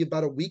it'll only be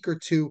about a week or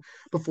 2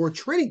 before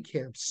training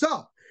camp.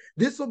 So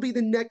this will be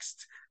the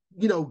next,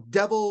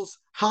 Devils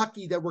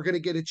hockey that we're going to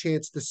get a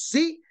chance to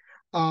see.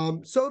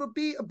 So it'll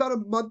be about a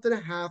month and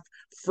a half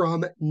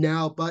from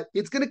now, but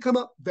it's going to come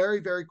up very,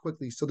 very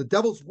quickly. So the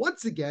Devils,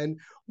 once again,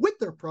 with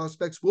their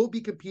prospects, will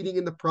be competing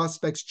in the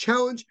Prospects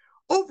Challenge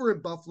over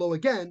in Buffalo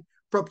again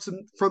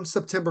from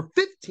September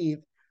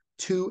 15th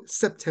to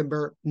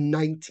September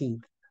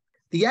 19th.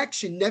 The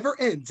action never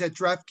ends at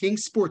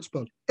DraftKings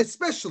Sportsbook,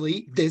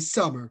 especially this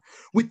summer.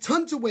 With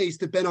tons of ways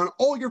to bet on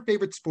all your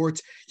favorite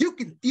sports, you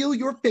can feel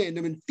your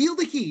fandom and feel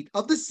the heat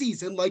of the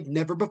season like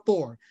never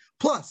before.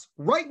 Plus,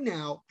 right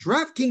now,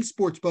 DraftKings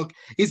Sportsbook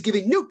is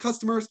giving new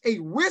customers a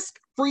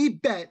risk-free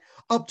bet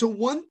up to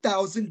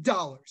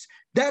 $1,000.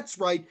 That's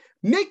right,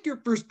 make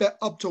your first bet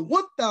up to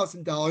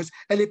 $1,000,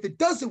 and if it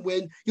doesn't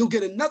win, you'll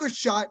get another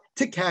shot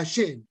to cash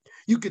in.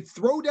 You could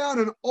throw down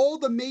on all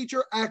the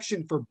major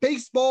action for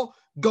baseball,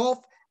 golf,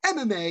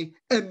 MMA,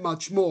 and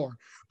much more.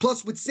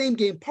 Plus, with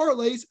same-game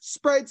parlays,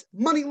 spreads,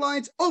 money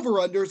lines,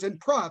 over-unders, and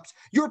props,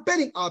 your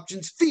betting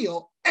options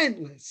feel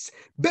endless.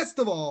 Best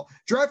of all,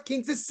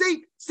 DraftKings is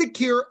safe,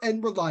 secure,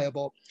 and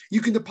reliable.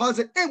 You can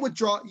deposit and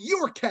withdraw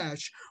your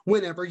cash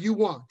whenever you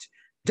want.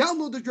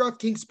 Download the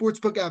DraftKings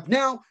Sportsbook app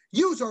now.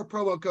 Use our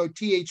promo code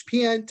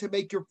THPN to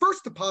make your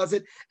first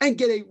deposit and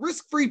get a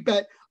risk-free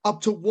bet up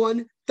to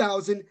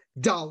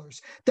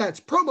 $1,000. That's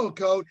promo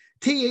code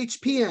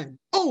THPN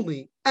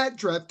only at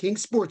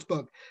DraftKings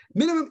Sportsbook.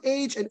 Minimum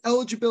age and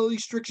eligibility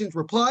restrictions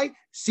apply.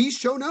 See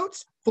show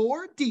notes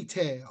for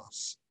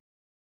details.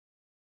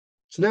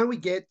 So now we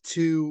get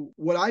to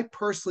what I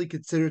personally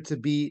consider to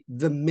be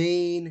the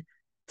main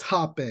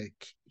topic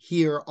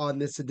here on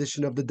this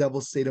edition of the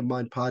Devil's State of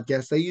Mind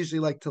podcast. I usually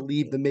like to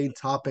leave the main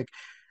topic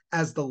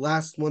as the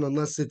last one,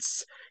 unless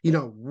it's,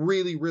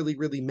 really, really,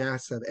 really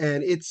massive.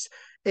 And it's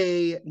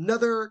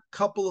another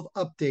couple of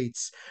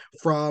updates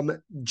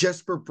from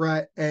Jesper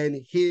Bratt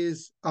and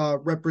his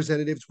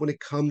representatives when it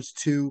comes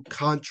to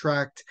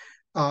contract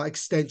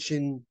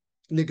extension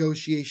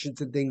negotiations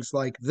and things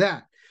like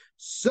that.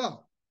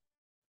 So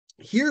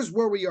here's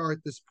where we are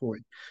at this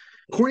point.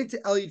 According to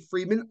Elliot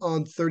Friedman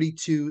on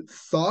 32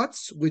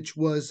 Thoughts, which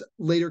was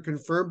later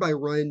confirmed by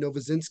Ryan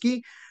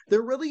Novozinski,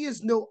 there really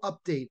is no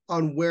update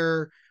on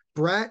where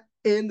Bratt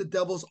and the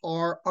Devils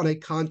are on a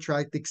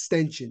contract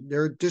extension.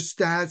 There just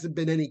hasn't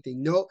been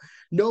anything.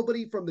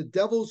 Nobody from the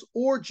Devils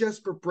or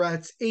Jesper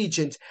Bratt's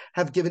agent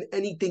have given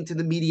anything to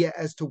the media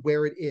as to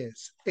where it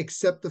is,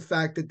 except the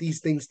fact that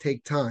these things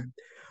take time.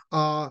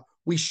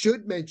 We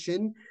should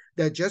mention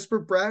that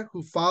Jesper Bratt,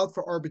 who filed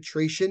for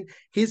arbitration,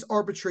 his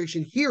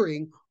arbitration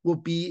hearing will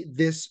be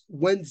this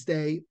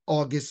Wednesday,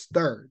 August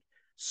 3rd.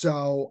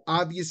 So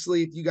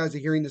obviously, if you guys are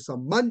hearing this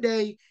on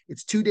Monday,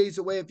 it's 2 days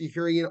away. If you're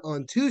hearing it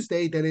on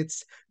Tuesday, then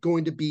it's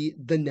going to be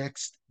the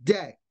next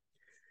day.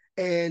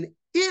 And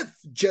if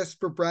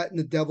Jesper Bratt and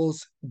the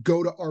Devils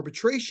go to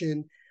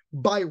arbitration,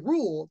 by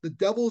rule, the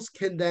Devils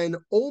can then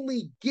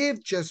only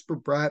give Jesper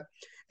Bratt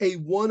a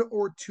 1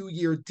 or 2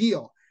 year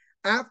deal.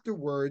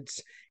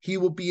 Afterwards, he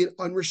will be an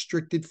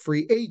unrestricted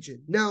free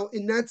agent. Now,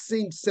 in that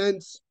same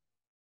sense,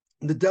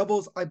 the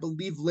Devils, I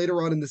believe,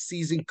 later on in the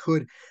season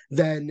could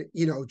then,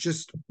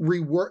 just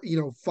rework,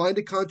 find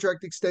a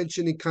contract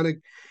extension and kind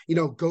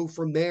of, go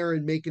from there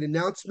and make an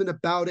announcement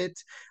about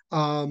it.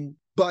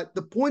 But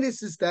the point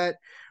is that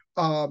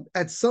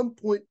at some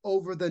point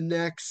over the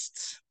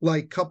next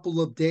couple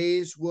of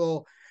days,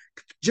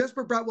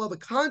 Jesper Bratt will have a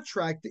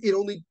contract. The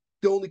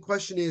only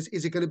question is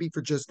it going to be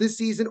for just this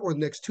season or the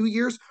next 2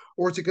 years,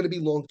 or is it going to be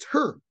long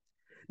term?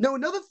 Now,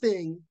 another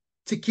thing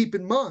to keep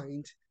in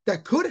mind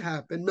that could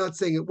happen, not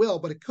saying it will,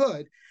 but it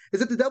could,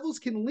 is that the Devils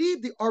can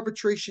leave the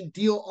arbitration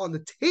deal on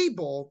the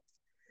table.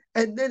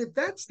 And then if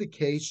that's the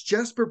case,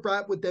 Jesper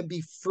Bratt would then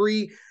be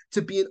free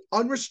to be an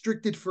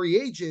unrestricted free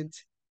agent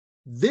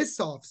this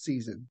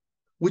offseason,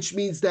 which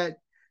means that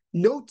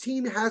no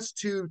team has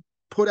to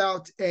put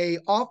out a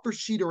offer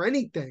sheet or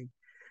anything,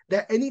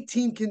 that any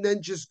team can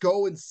then just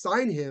go and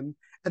sign him,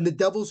 and the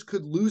Devils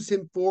could lose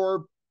him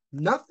for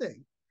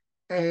nothing.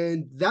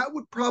 And that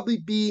would probably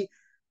be,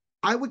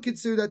 I would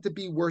consider that to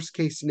be worst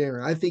case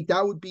scenario. I think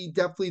that would be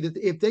definitely,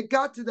 if they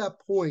got to that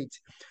point,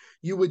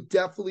 you would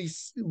definitely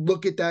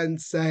look at that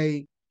and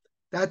say,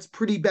 that's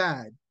pretty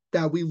bad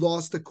that we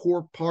lost a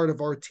core part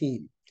of our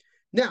team.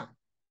 Now,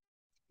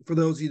 for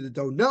those of you that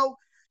don't know,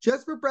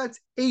 Jesper Bratt's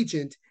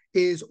agent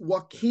is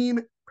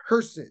Joachim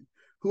Persson,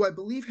 who I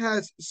believe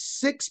has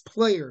 6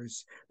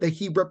 players that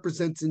he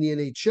represents in the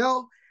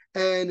NHL.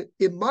 And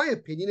in my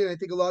opinion, and I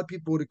think a lot of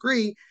people would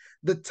agree,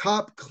 the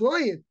top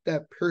client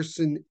that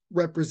Persson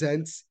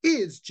represents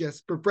is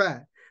Jesper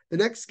Bratt. The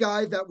next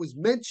guy that was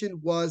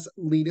mentioned was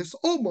Linus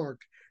Ullmark,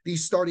 the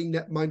starting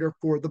netminder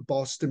for the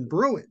Boston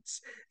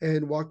Bruins.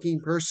 And Joachim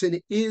Persson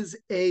is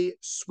a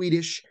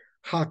Swedish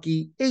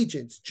hockey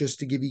agent, just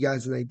to give you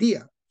guys an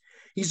idea.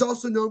 He's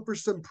also known for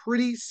some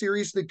pretty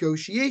serious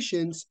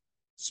negotiations,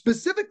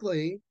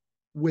 specifically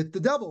with the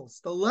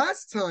Devils. The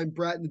last time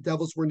Bratt and the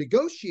Devils were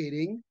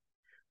negotiating,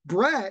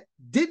 Bratt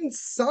didn't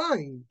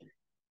sign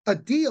a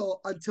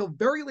deal until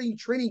very late in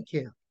training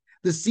camp.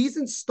 The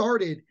season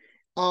started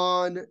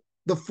on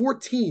the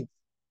 14th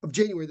of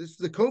January. This is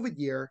the COVID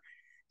year.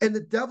 And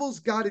the Devils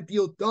got a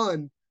deal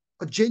done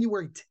on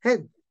January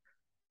 10th.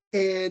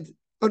 And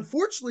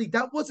unfortunately,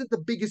 that wasn't the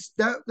biggest,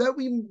 that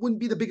wouldn't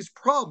be the biggest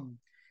problem.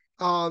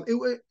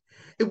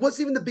 It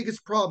wasn't even the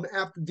biggest problem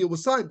after the deal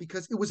was signed,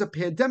 because it was a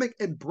pandemic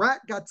and Bratt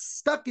got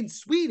stuck in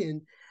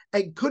Sweden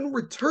and couldn't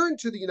return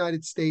to the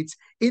United States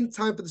in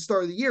time for the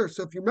start of the year.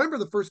 So if you remember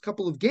the first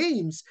couple of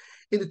games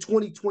in the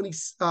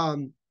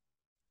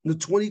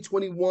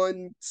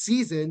 2021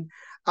 season,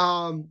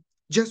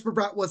 Jesper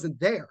Bratt wasn't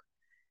there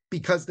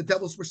because the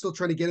Devils were still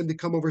trying to get him to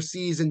come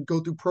overseas and go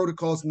through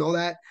protocols and all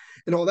that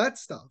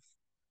stuff.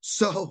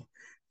 So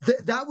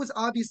that was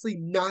obviously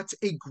not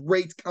a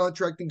great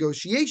contract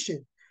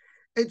negotiation.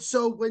 And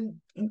so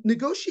when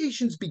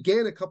negotiations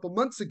began a couple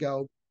months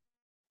ago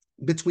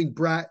between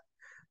Bratt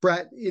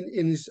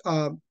in his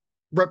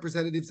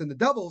representatives and the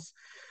Devils,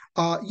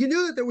 you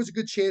knew that there was a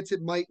good chance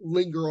it might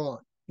linger on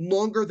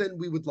longer than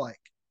we would like.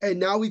 And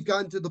now we've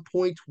gotten to the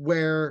point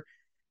where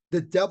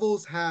the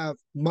Devils have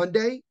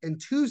Monday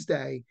and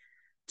Tuesday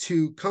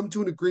to come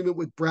to an agreement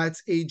with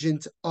Bratt's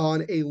agent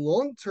on a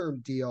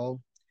long-term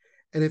deal.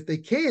 And if they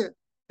can't,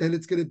 then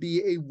it's going to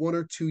be a 1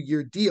 or 2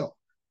 year deal.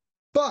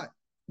 But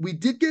we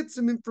did get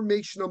some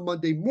information on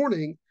Monday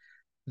morning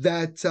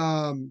that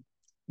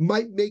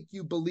might make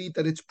you believe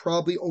that it's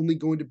probably only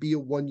going to be a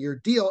 1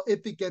 year deal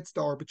if it gets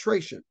to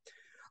arbitration.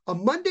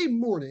 On Monday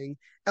morning,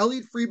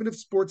 Elliot Friedman of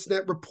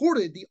Sportsnet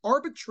reported the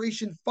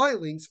arbitration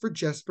filings for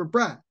Jesper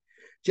Bratt.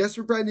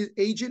 Jesper Bratt and his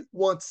agent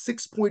wants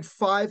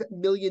 $6.5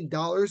 million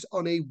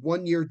on a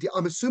 1 year deal.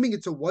 I'm assuming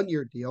it's a 1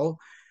 year deal.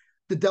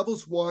 The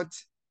Devils want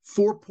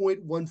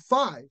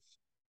 $4.15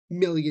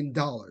 million.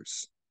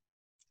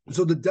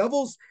 So the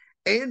Devils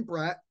and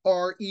Bratt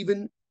are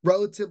even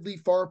relatively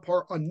far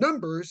apart on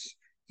numbers,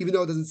 even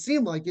though it doesn't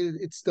seem like it,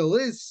 it still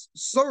is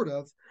sort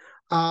of,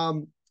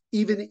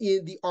 even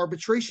in the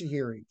arbitration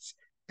hearings.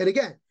 And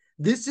again,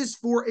 this is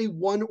for a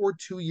 1 or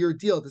 2 year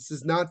deal. This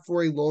is not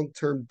for a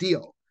long-term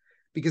deal.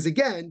 Because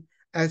again,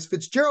 as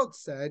Fitzgerald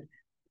said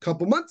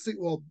about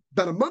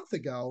a month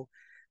ago,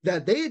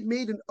 that they had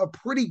made a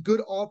pretty good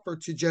offer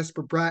to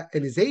Jesper Bratt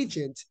and his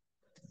agent,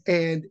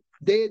 and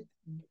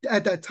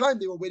at that time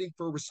they were waiting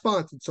for a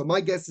response. And so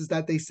my guess is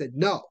that they said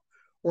no,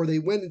 or they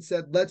went and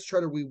said, let's try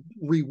to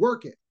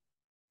rework it.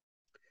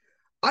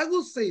 I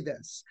will say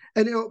this,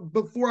 and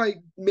before I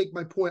make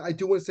my point, I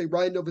do want to say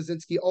Ryan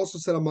Novozinsky also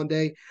said on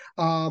Monday,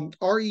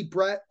 R.E.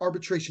 Bratt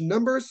arbitration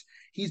numbers.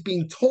 He's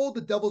being told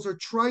the Devils are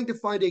trying to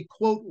find a,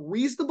 quote,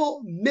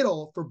 reasonable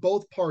middle for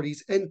both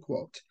parties, end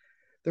quote.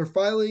 Their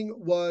filing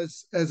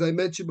was, as I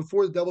mentioned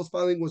before, the Devils'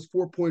 filing was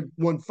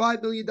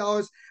 $4.15 million,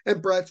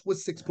 and Bratt's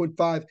was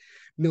 $6.5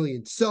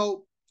 million.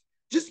 So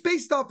just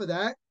based off of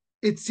that,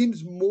 it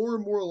seems more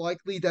and more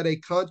likely that a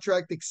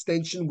contract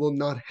extension will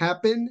not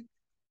happen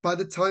by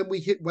the time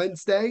we hit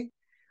Wednesday,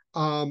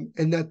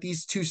 and that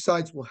these two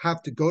sides will have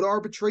to go to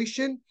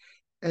arbitration,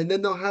 and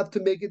then they'll have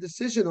to make a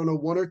decision on a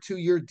 1 or 2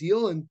 year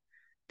deal and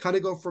kind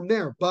of go from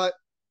there. But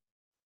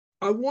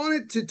I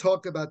wanted to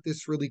talk about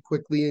this really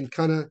quickly and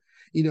kind of,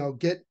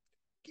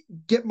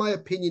 get my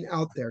opinion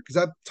out there, because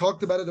I've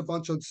talked about it a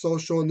bunch on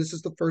social, and this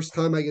is the first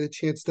time I get a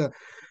chance to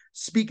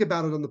speak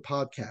about it on the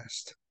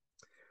podcast.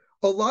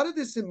 A lot of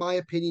this, in my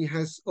opinion,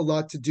 has a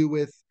lot to do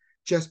with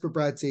Jesper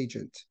Bratt's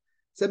agent.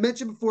 As I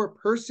mentioned before, a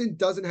person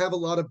doesn't have a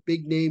lot of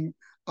big name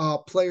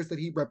players that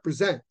he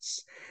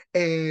represents.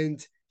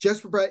 And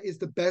Jesper Bratt is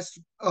the best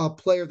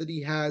player that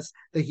he has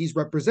that he's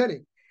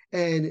representing.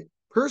 And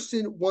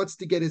person wants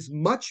to get as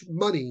much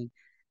money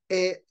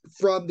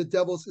from the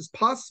Devils as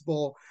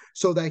possible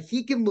so that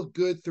he can look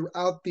good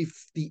throughout the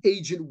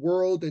agent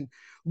world and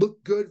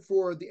look good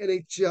for the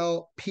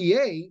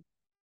NHLPA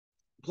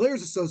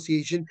Players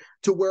Association,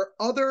 to where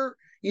other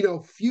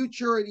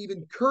future and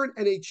even current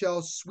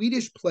NHL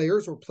Swedish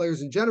players or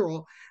players in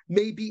general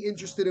may be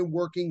interested in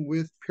working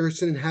with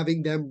Pearson and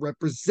having him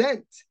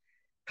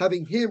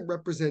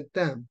represent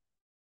them.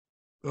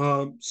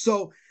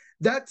 So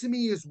that to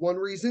me is one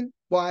reason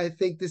why I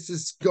think this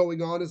is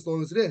going on as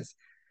long as it is.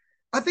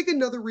 I think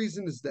another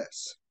reason is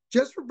this.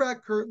 Jesper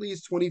Bratt currently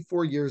is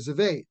 24 years of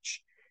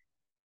age.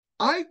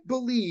 I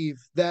believe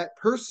that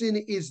Pearson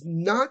is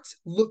not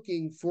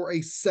looking for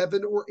a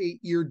 7 or 8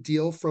 year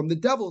deal from the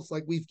Devils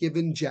like we've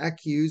given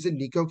Jack Hughes and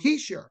Nico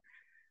Hischier.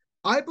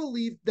 I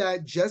believe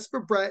that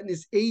Jesper Bratt and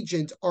his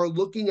agent are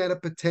looking at a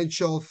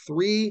potential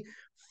 3,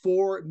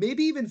 4,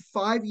 maybe even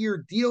 5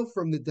 year deal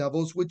from the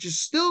Devils, which is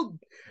still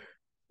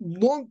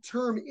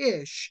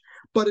long-term-ish,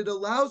 but it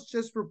allows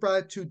Jesper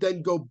Bratt to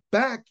then go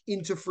back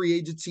into free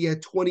agency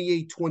at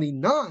 28,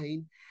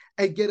 29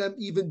 and get an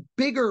even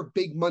bigger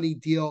big money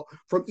deal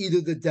from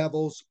either the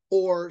Devils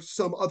or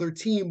some other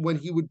team when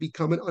he would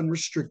become an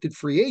unrestricted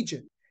free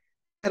agent.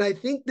 And I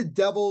think the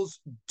Devils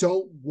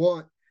don't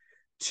want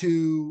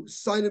to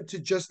sign him to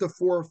just a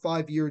 4 or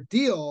 5 year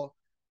deal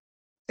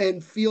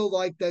and feel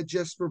like that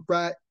Jesper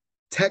Bratt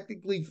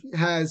technically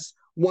has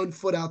one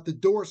foot out the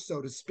door,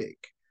 so to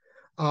speak.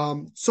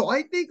 So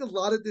I think a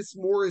lot of this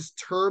more is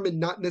term and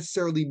not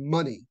necessarily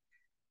money.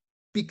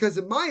 Because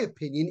in my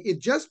opinion, if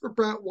Jesper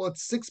Bratt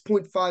wants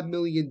 $6.5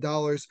 million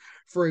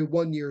for a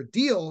 1 year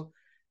deal,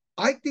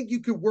 I think you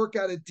could work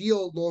out a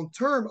deal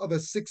long-term of a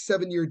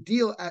 6-7 year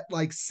deal at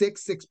like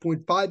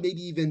 6.5,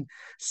 maybe even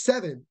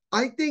 7.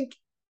 I think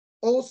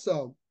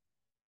also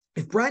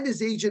if Brad and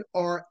his agent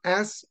are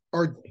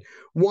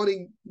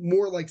wanting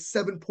more like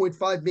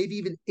 7.5, maybe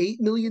even $8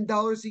 million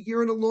a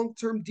year in a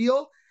long-term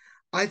deal,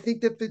 I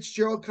think that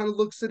Fitzgerald kind of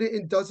looks at it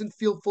and doesn't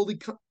feel fully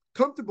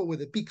comfortable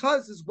with it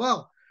because as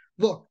well,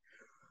 look,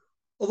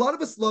 a lot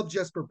of us love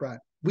Jesper Bratt.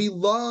 We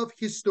love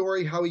his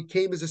story, how he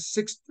came as a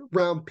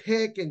sixth-round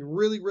pick and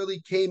really,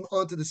 really came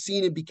onto the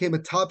scene and became a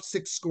top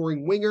six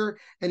scoring winger.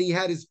 And he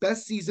had his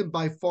best season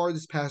by far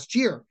this past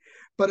year.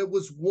 But it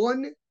was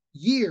 1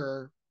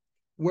 year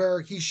where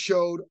he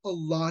showed a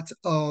lot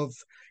of,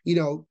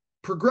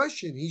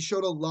 progression. He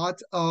showed a lot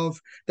of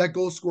that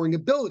goal scoring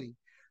ability.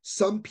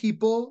 Some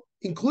people,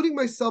 including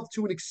myself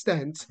to an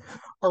extent,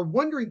 are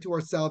wondering to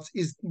ourselves,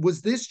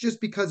 was this just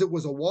because it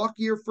was a walk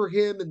year for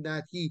him and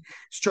that he's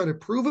trying to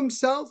prove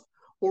himself?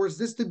 Or is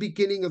this the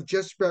beginning of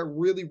Jesper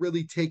really,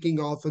 really taking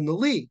off in the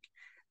league?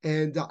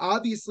 And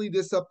obviously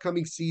this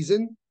upcoming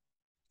season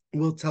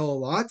will tell a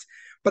lot,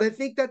 but I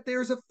think that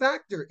there's a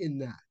factor in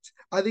that.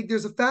 I think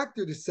there's a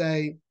factor to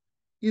say,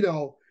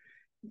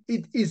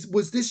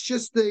 was this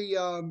just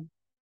a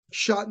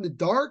shot in the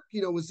dark?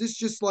 Was this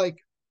just like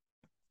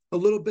a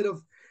little bit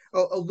of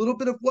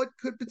what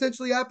could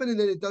potentially happen and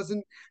then it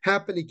doesn't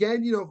happen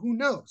again? Who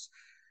knows?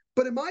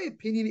 But in my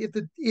opinion,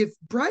 if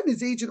Brad and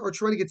his agent are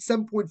trying to get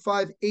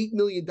 $7.58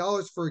 million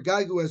for a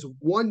guy who has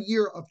 1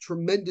 year of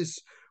tremendous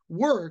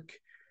work,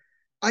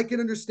 I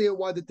can understand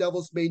why the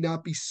Devils may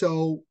not be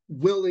so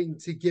willing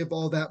to give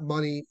all that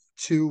money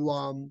to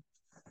him.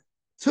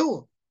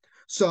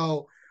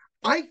 So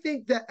I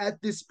think that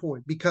at this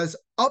point, because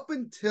up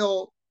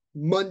until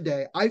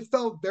Monday, I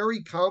felt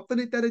very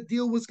confident that a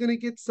deal was going to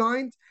get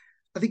signed.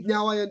 I think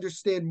now I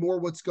understand more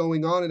what's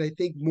going on, and I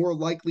think more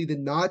likely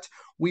than not,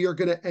 we are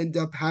going to end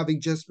up having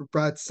Jesper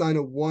Bratt sign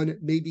a 1,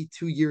 maybe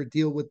 2-year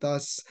deal with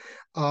us.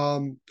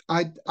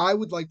 I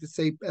would like to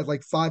say at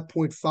like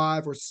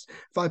 5.5 or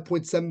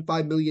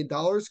 $5.75 million,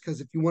 because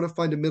if you want to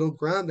find a middle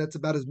ground, that's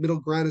about as middle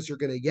ground as you're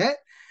going to get.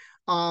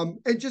 And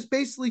just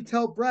basically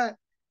tell Bratt,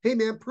 hey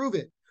man, prove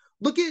it.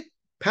 Look at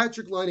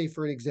Patrick Laine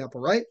for an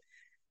example, right?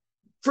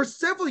 For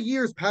several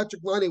years,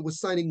 Patrick Laine was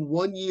signing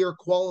 1-year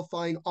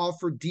qualifying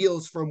offer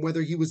deals from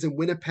whether he was in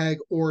Winnipeg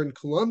or in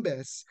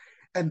Columbus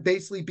and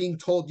basically being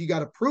told you got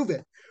to prove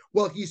it.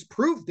 Well, he's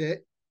proved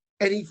it,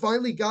 and he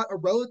finally got a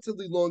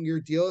relatively long year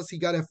deal as he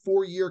got a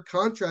 4-year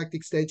contract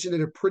extension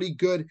at a pretty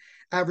good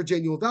average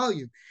annual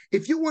value.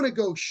 If you want to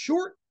go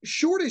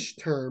shortish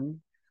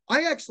term,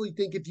 I actually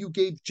think if you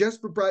gave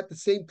Jesper Bratt the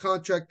same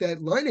contract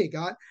that Laine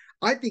got,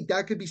 I think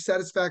that could be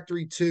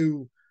satisfactory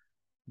to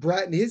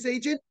Bratt and his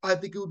agent. I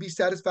think it would be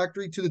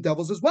satisfactory to the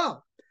Devils as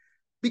well,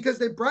 because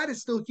then Bratt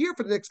is still here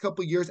for the next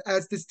couple of years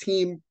as this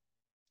team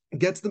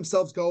gets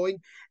themselves going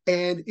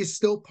and is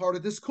still part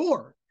of this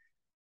core.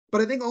 But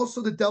I think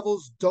also the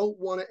Devils don't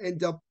want to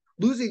end up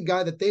losing a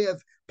guy that they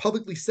have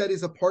publicly said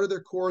is a part of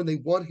their core and they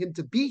want him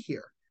to be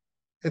here.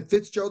 And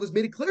Fitzgerald has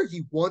made it clear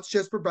he wants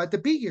Jesper Bratt to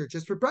be here.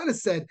 Jesper Bratt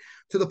has said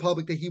to the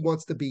public that he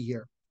wants to be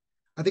here.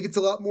 I think it's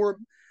a lot more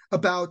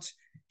about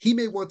he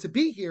may want to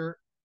be here,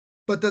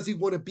 but does he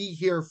want to be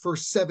here for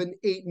 7-8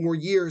 more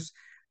years,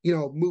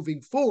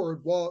 moving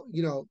forward? Well,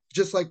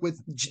 just like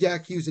with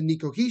Jack Hughes and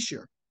Nico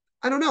Hischier.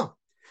 I don't know.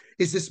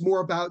 Is this more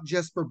about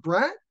Jesper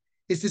Bratt?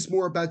 Is this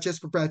more about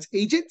Jesper Bratt's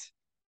agent?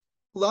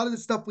 A lot of the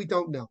stuff we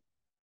don't know.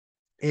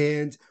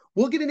 And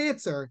we'll get an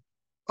answer,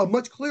 a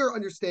much clearer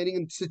understanding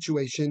of the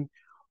situation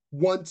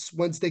once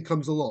Wednesday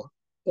comes along.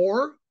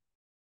 Or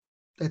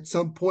at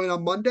some point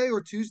on Monday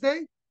or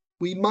Tuesday,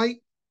 we might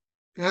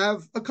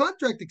have a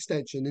contract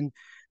extension and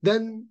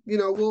then,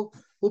 we'll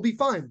be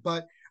fine.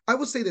 But I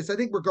will say this, I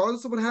think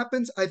regardless of what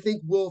happens, I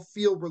think we'll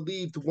feel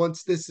relieved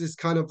once this is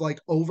kind of like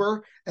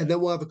over, and then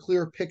we'll have a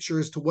clearer picture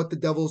as to what the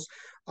Devils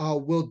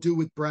will do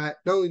with Bratt,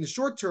 not only in the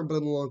short term, but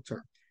in the long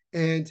term.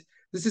 And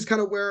this is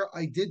kind of where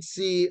I did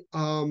see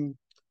a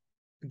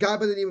guy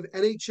by the name of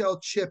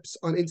NHL Chips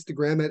on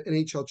Instagram at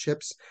NHL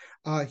Chips.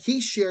 He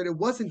shared, it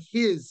wasn't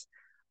his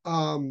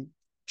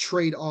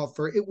trade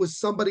offer. It was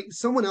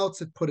someone else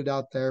had put it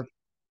out there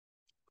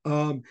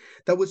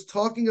that was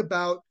talking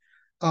about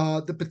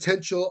the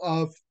potential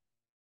of,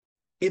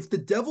 if the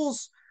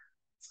Devils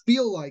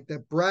feel like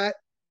that Bratt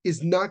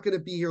is not going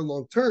to be here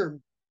long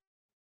term,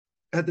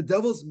 that the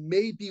Devils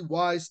may be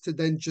wise to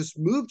then just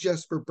move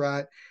Jesper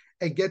Bratt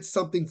and get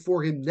something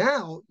for him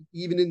now,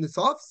 even in this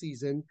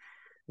offseason,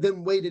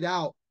 then wait it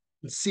out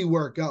and see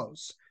where it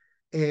goes.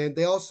 And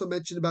they also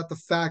mentioned about the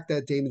fact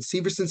that Damon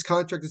Severson's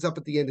contract is up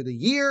at the end of the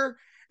year,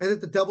 and that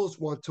the Devils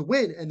want to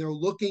win, and they're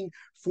looking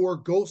for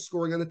goal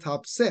scoring on the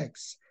top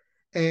six.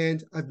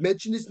 And I've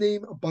mentioned his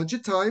name a bunch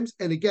of times,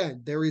 and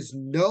again, there is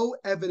no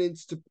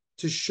evidence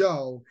to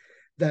show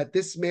that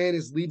this man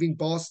is leaving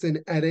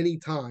Boston at any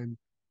time,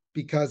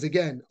 because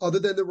again, other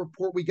than the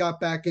report we got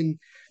back in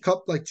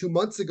like 2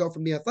 months ago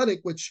from The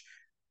Athletic, which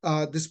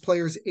this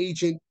player's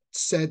agent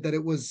said that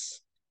it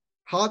was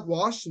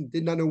hogwash and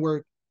did not know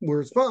where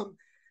it's from,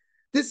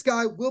 this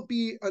guy will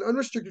be an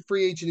unrestricted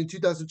free agent in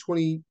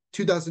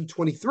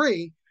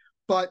 2023,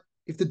 but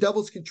if the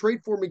Devils can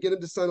trade for him and get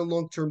him to sign a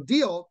long-term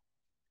deal,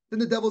 then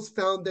the Devils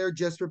found their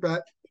Jesper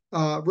Bratt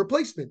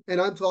replacement.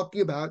 And I'm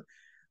talking about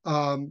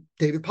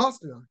David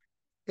Pastrnak.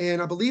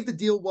 And I believe the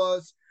deal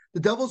was the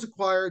Devils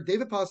acquired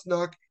David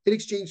Pastrnak in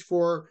exchange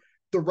for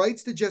the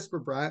rights to Jesper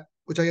Bratt,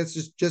 which I guess is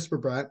just Jesper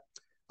Bratt,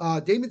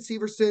 Damon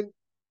Severson,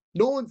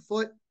 Nolan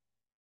Foote,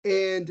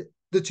 and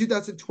the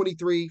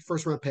 2023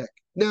 first round pick.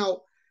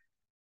 Now,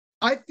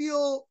 I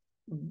feel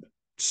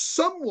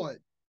somewhat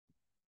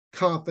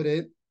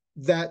confident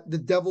that the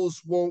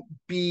Devils won't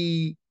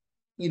be,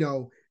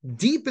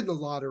 deep in the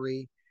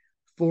lottery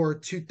for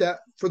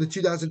the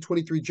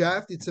 2023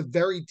 draft. It's a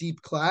very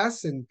deep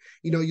class. And,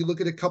 you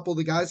look at a couple of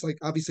the guys, like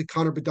obviously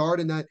Connor Bedard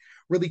and that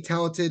really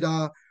talented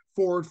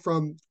forward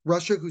from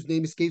Russia, whose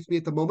name escapes me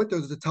at the moment.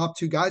 Those are the top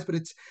two guys, but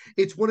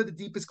it's one of the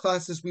deepest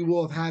classes we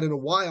will have had in a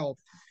while.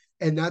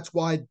 And that's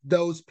why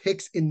those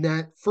picks in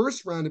that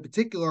first round in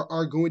particular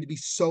are going to be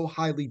so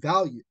highly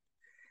valued.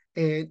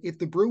 And if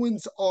the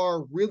Bruins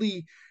are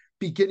really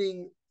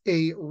beginning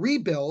a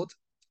rebuild,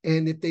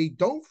 and if they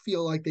don't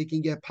feel like they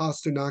can get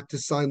Pastrnak to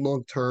sign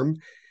long-term,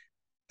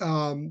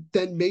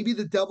 then maybe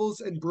the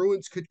Devils and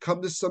Bruins could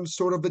come to some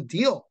sort of a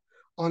deal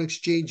on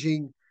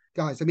exchanging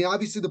guys. I mean,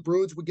 obviously the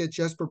Bruins would get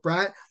Jesper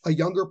Bratt, a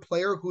younger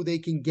player who they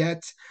can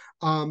get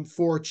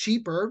for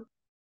cheaper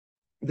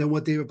than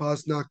what David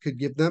Pastrnak could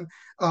give them.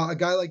 A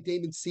guy like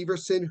Damon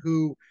Severson,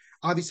 who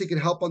obviously can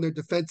help on their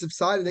defensive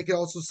side, and they could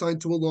also sign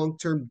to a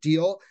long-term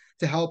deal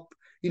to help,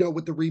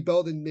 with the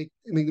rebuild and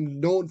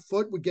Nolan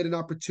Foote would get an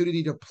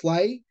opportunity to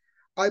play,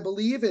 I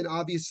believe, and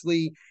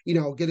obviously,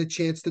 get a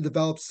chance to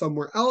develop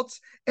somewhere else.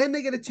 And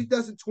they get a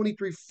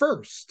 2023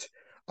 first.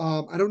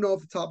 I don't know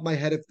off the top of my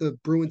head if the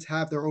Bruins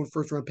have their own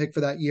first-round pick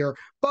for that year,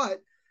 but,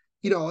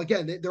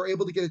 again, they're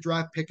able to get a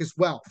draft pick as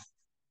well.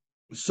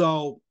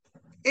 So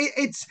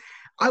it's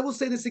I will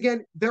say this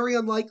again, very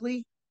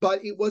unlikely,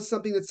 but it was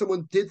something that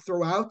someone did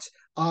throw out.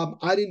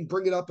 I didn't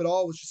bring it up at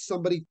all. It was just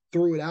somebody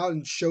threw it out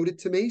and showed it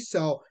to me.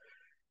 So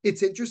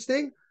it's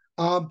interesting.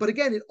 But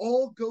again, it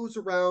all goes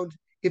around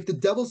if the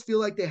Devils feel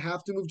like they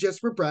have to move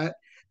Jesper Bratt,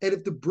 and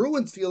if the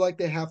Bruins feel like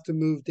they have to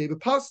move David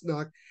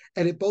Pastrnak,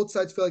 and if both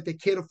sides feel like they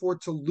can't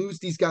afford to lose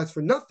these guys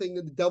for nothing,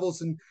 then the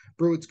Devils and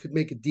Bruins could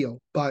make a deal.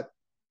 But,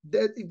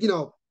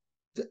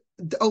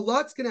 a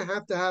lot's going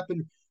to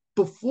happen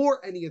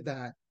before any of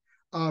that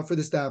for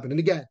this to happen. And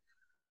again,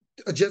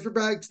 a Jesper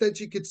Bratt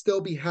extension could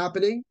still be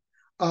happening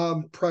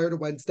prior to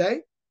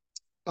Wednesday.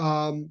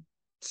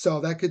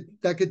 So that could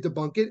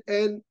debunk it.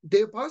 And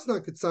David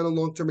Pastrnak could sign a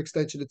long-term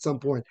extension at some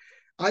point.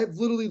 I've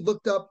literally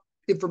looked up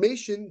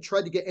information,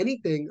 tried to get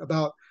anything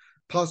about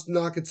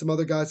Pastrnak and some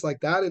other guys like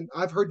that, and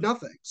I've heard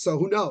nothing. So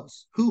who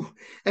knows?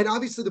 And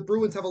obviously the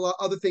Bruins have a lot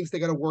of other things they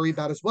got to worry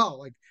about as well,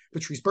 like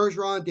Patrice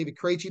Bergeron, David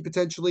Krejci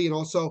potentially, and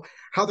also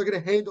how they're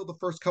going to handle the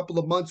first couple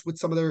of months with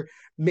some of their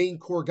main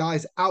core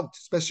guys out,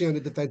 especially on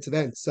the defensive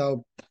end.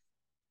 So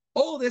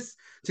all this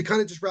to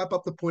kind of just wrap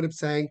up the point of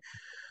saying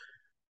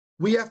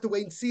we have to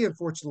wait and see,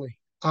 unfortunately.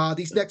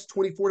 These next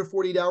 24 to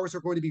 48 hours are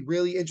going to be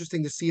really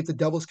interesting to see if the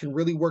Devils can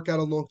really work out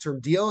a long-term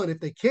deal. And if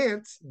they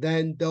can't,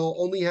 then they'll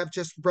only have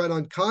Jesper Bratt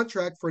on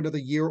contract for another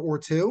year or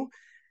two.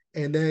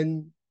 And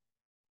then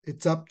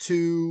it's up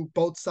to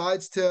both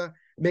sides to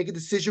make a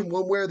decision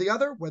one way or the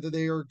other, whether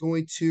they are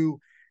going to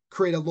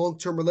create a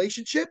long-term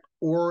relationship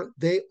or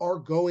they are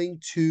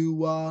going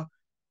to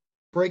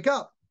break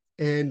up.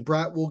 And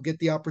Bratt will get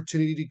the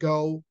opportunity to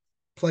go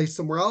play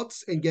somewhere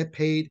else and get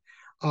paid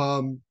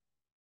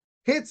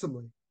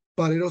handsomely.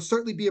 But it'll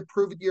certainly be a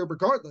proven year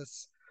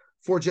regardless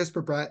for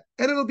Jesper Bratt.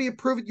 And it'll be a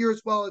proven year as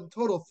well in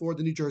total for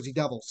the New Jersey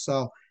Devils.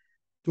 So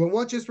do I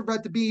want Jesper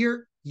Bratt to be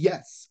here?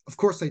 Yes, of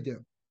course I do.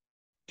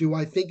 Do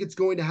I think it's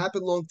going to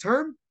happen long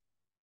term?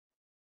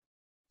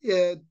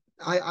 Yeah,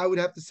 I would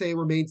have to say it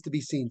remains to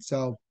be seen.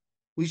 So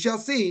we shall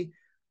see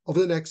over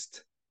the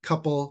next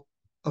couple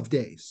of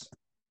days.